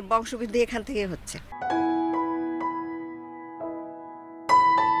 মানে ওদের বংশবৃদ্ধি এখান থেকে হচ্ছে।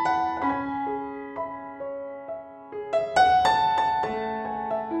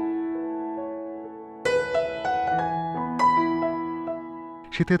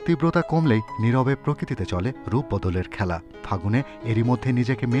 শীতের তীব্রতা কমলেই নীরবে প্রকৃতিতে চলে রূপ বদলের খেলা। ফাগুনে এরই মধ্যে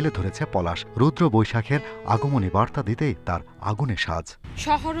নিজেকে মেলে ধরেছে পলাশ। রুদ্র বৈশাখের আগমনী বার্তা দিতেই তার আগুনে সাজ।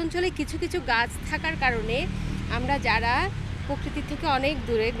 শহর অঞ্চলে কিছু কিছু গাছ থাকার কারণে আমরা যারা প্রকৃতি থেকে অনেক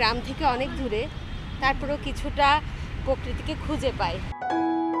দূরে, গ্রাম থেকে অনেক দূরে, তারপরেও কিছুটা প্রকৃতিকে খুঁজে পাই।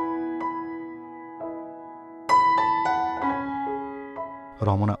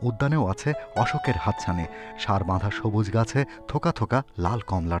 রমনা উদ্যানেও আছে অশোকের হাতছানি। সার বাঁধা সবুজ গাছে থোকা থোকা লাল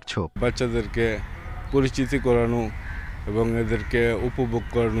কমলার ছোপ। বাচ্চাদেরকে পরিচিতি করানো এবং এদেরকে উপভোগ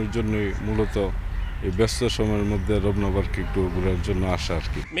করানোর জন্যই মূলত এই ব্যস্ত সময়ের মধ্যে রমনা পার্কে একটু ঘোরার জন্য আসা আর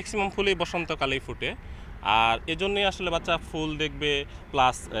কি। ম্যাক্সিমাম ফুলই বসন্তকালেই ফুটে, আর এজন্যই আসলে বাচ্চা ফুল দেখবে,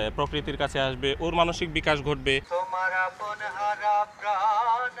 প্লাস প্রকৃতির কাছে আসবে, ওর মানসিক বিকাশ ঘটবে।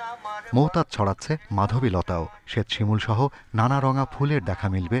 মৌতাজ ছড়াচ্ছে মাধবীলতাও। শ্বেত শিমুল সহ নানা রঙা ফুলের দেখা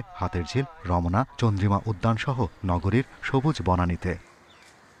মিলবে হাতের ঝিল, রমনা, চন্দ্রিমা উদ্যান সহ নগরীর সবুজ বনানীতে।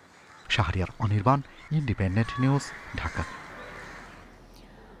 Shahriar Anirban, independent news, Dhaka.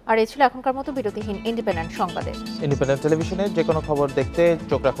 আর এই ছিল এখনকার মতো বিরতিহীন ইন্ডিপেন্ডেন্ট সংবাদে। ইন্ডিপেন্ডেন্ট টেলিভিশনের যে কোনো খবর দেখতে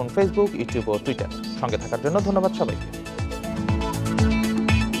চোখ রাখুন ফেসবুক, ইউটিউব ও টুইটার। সঙ্গে থাকার জন্য ধন্যবাদ সবাইকে।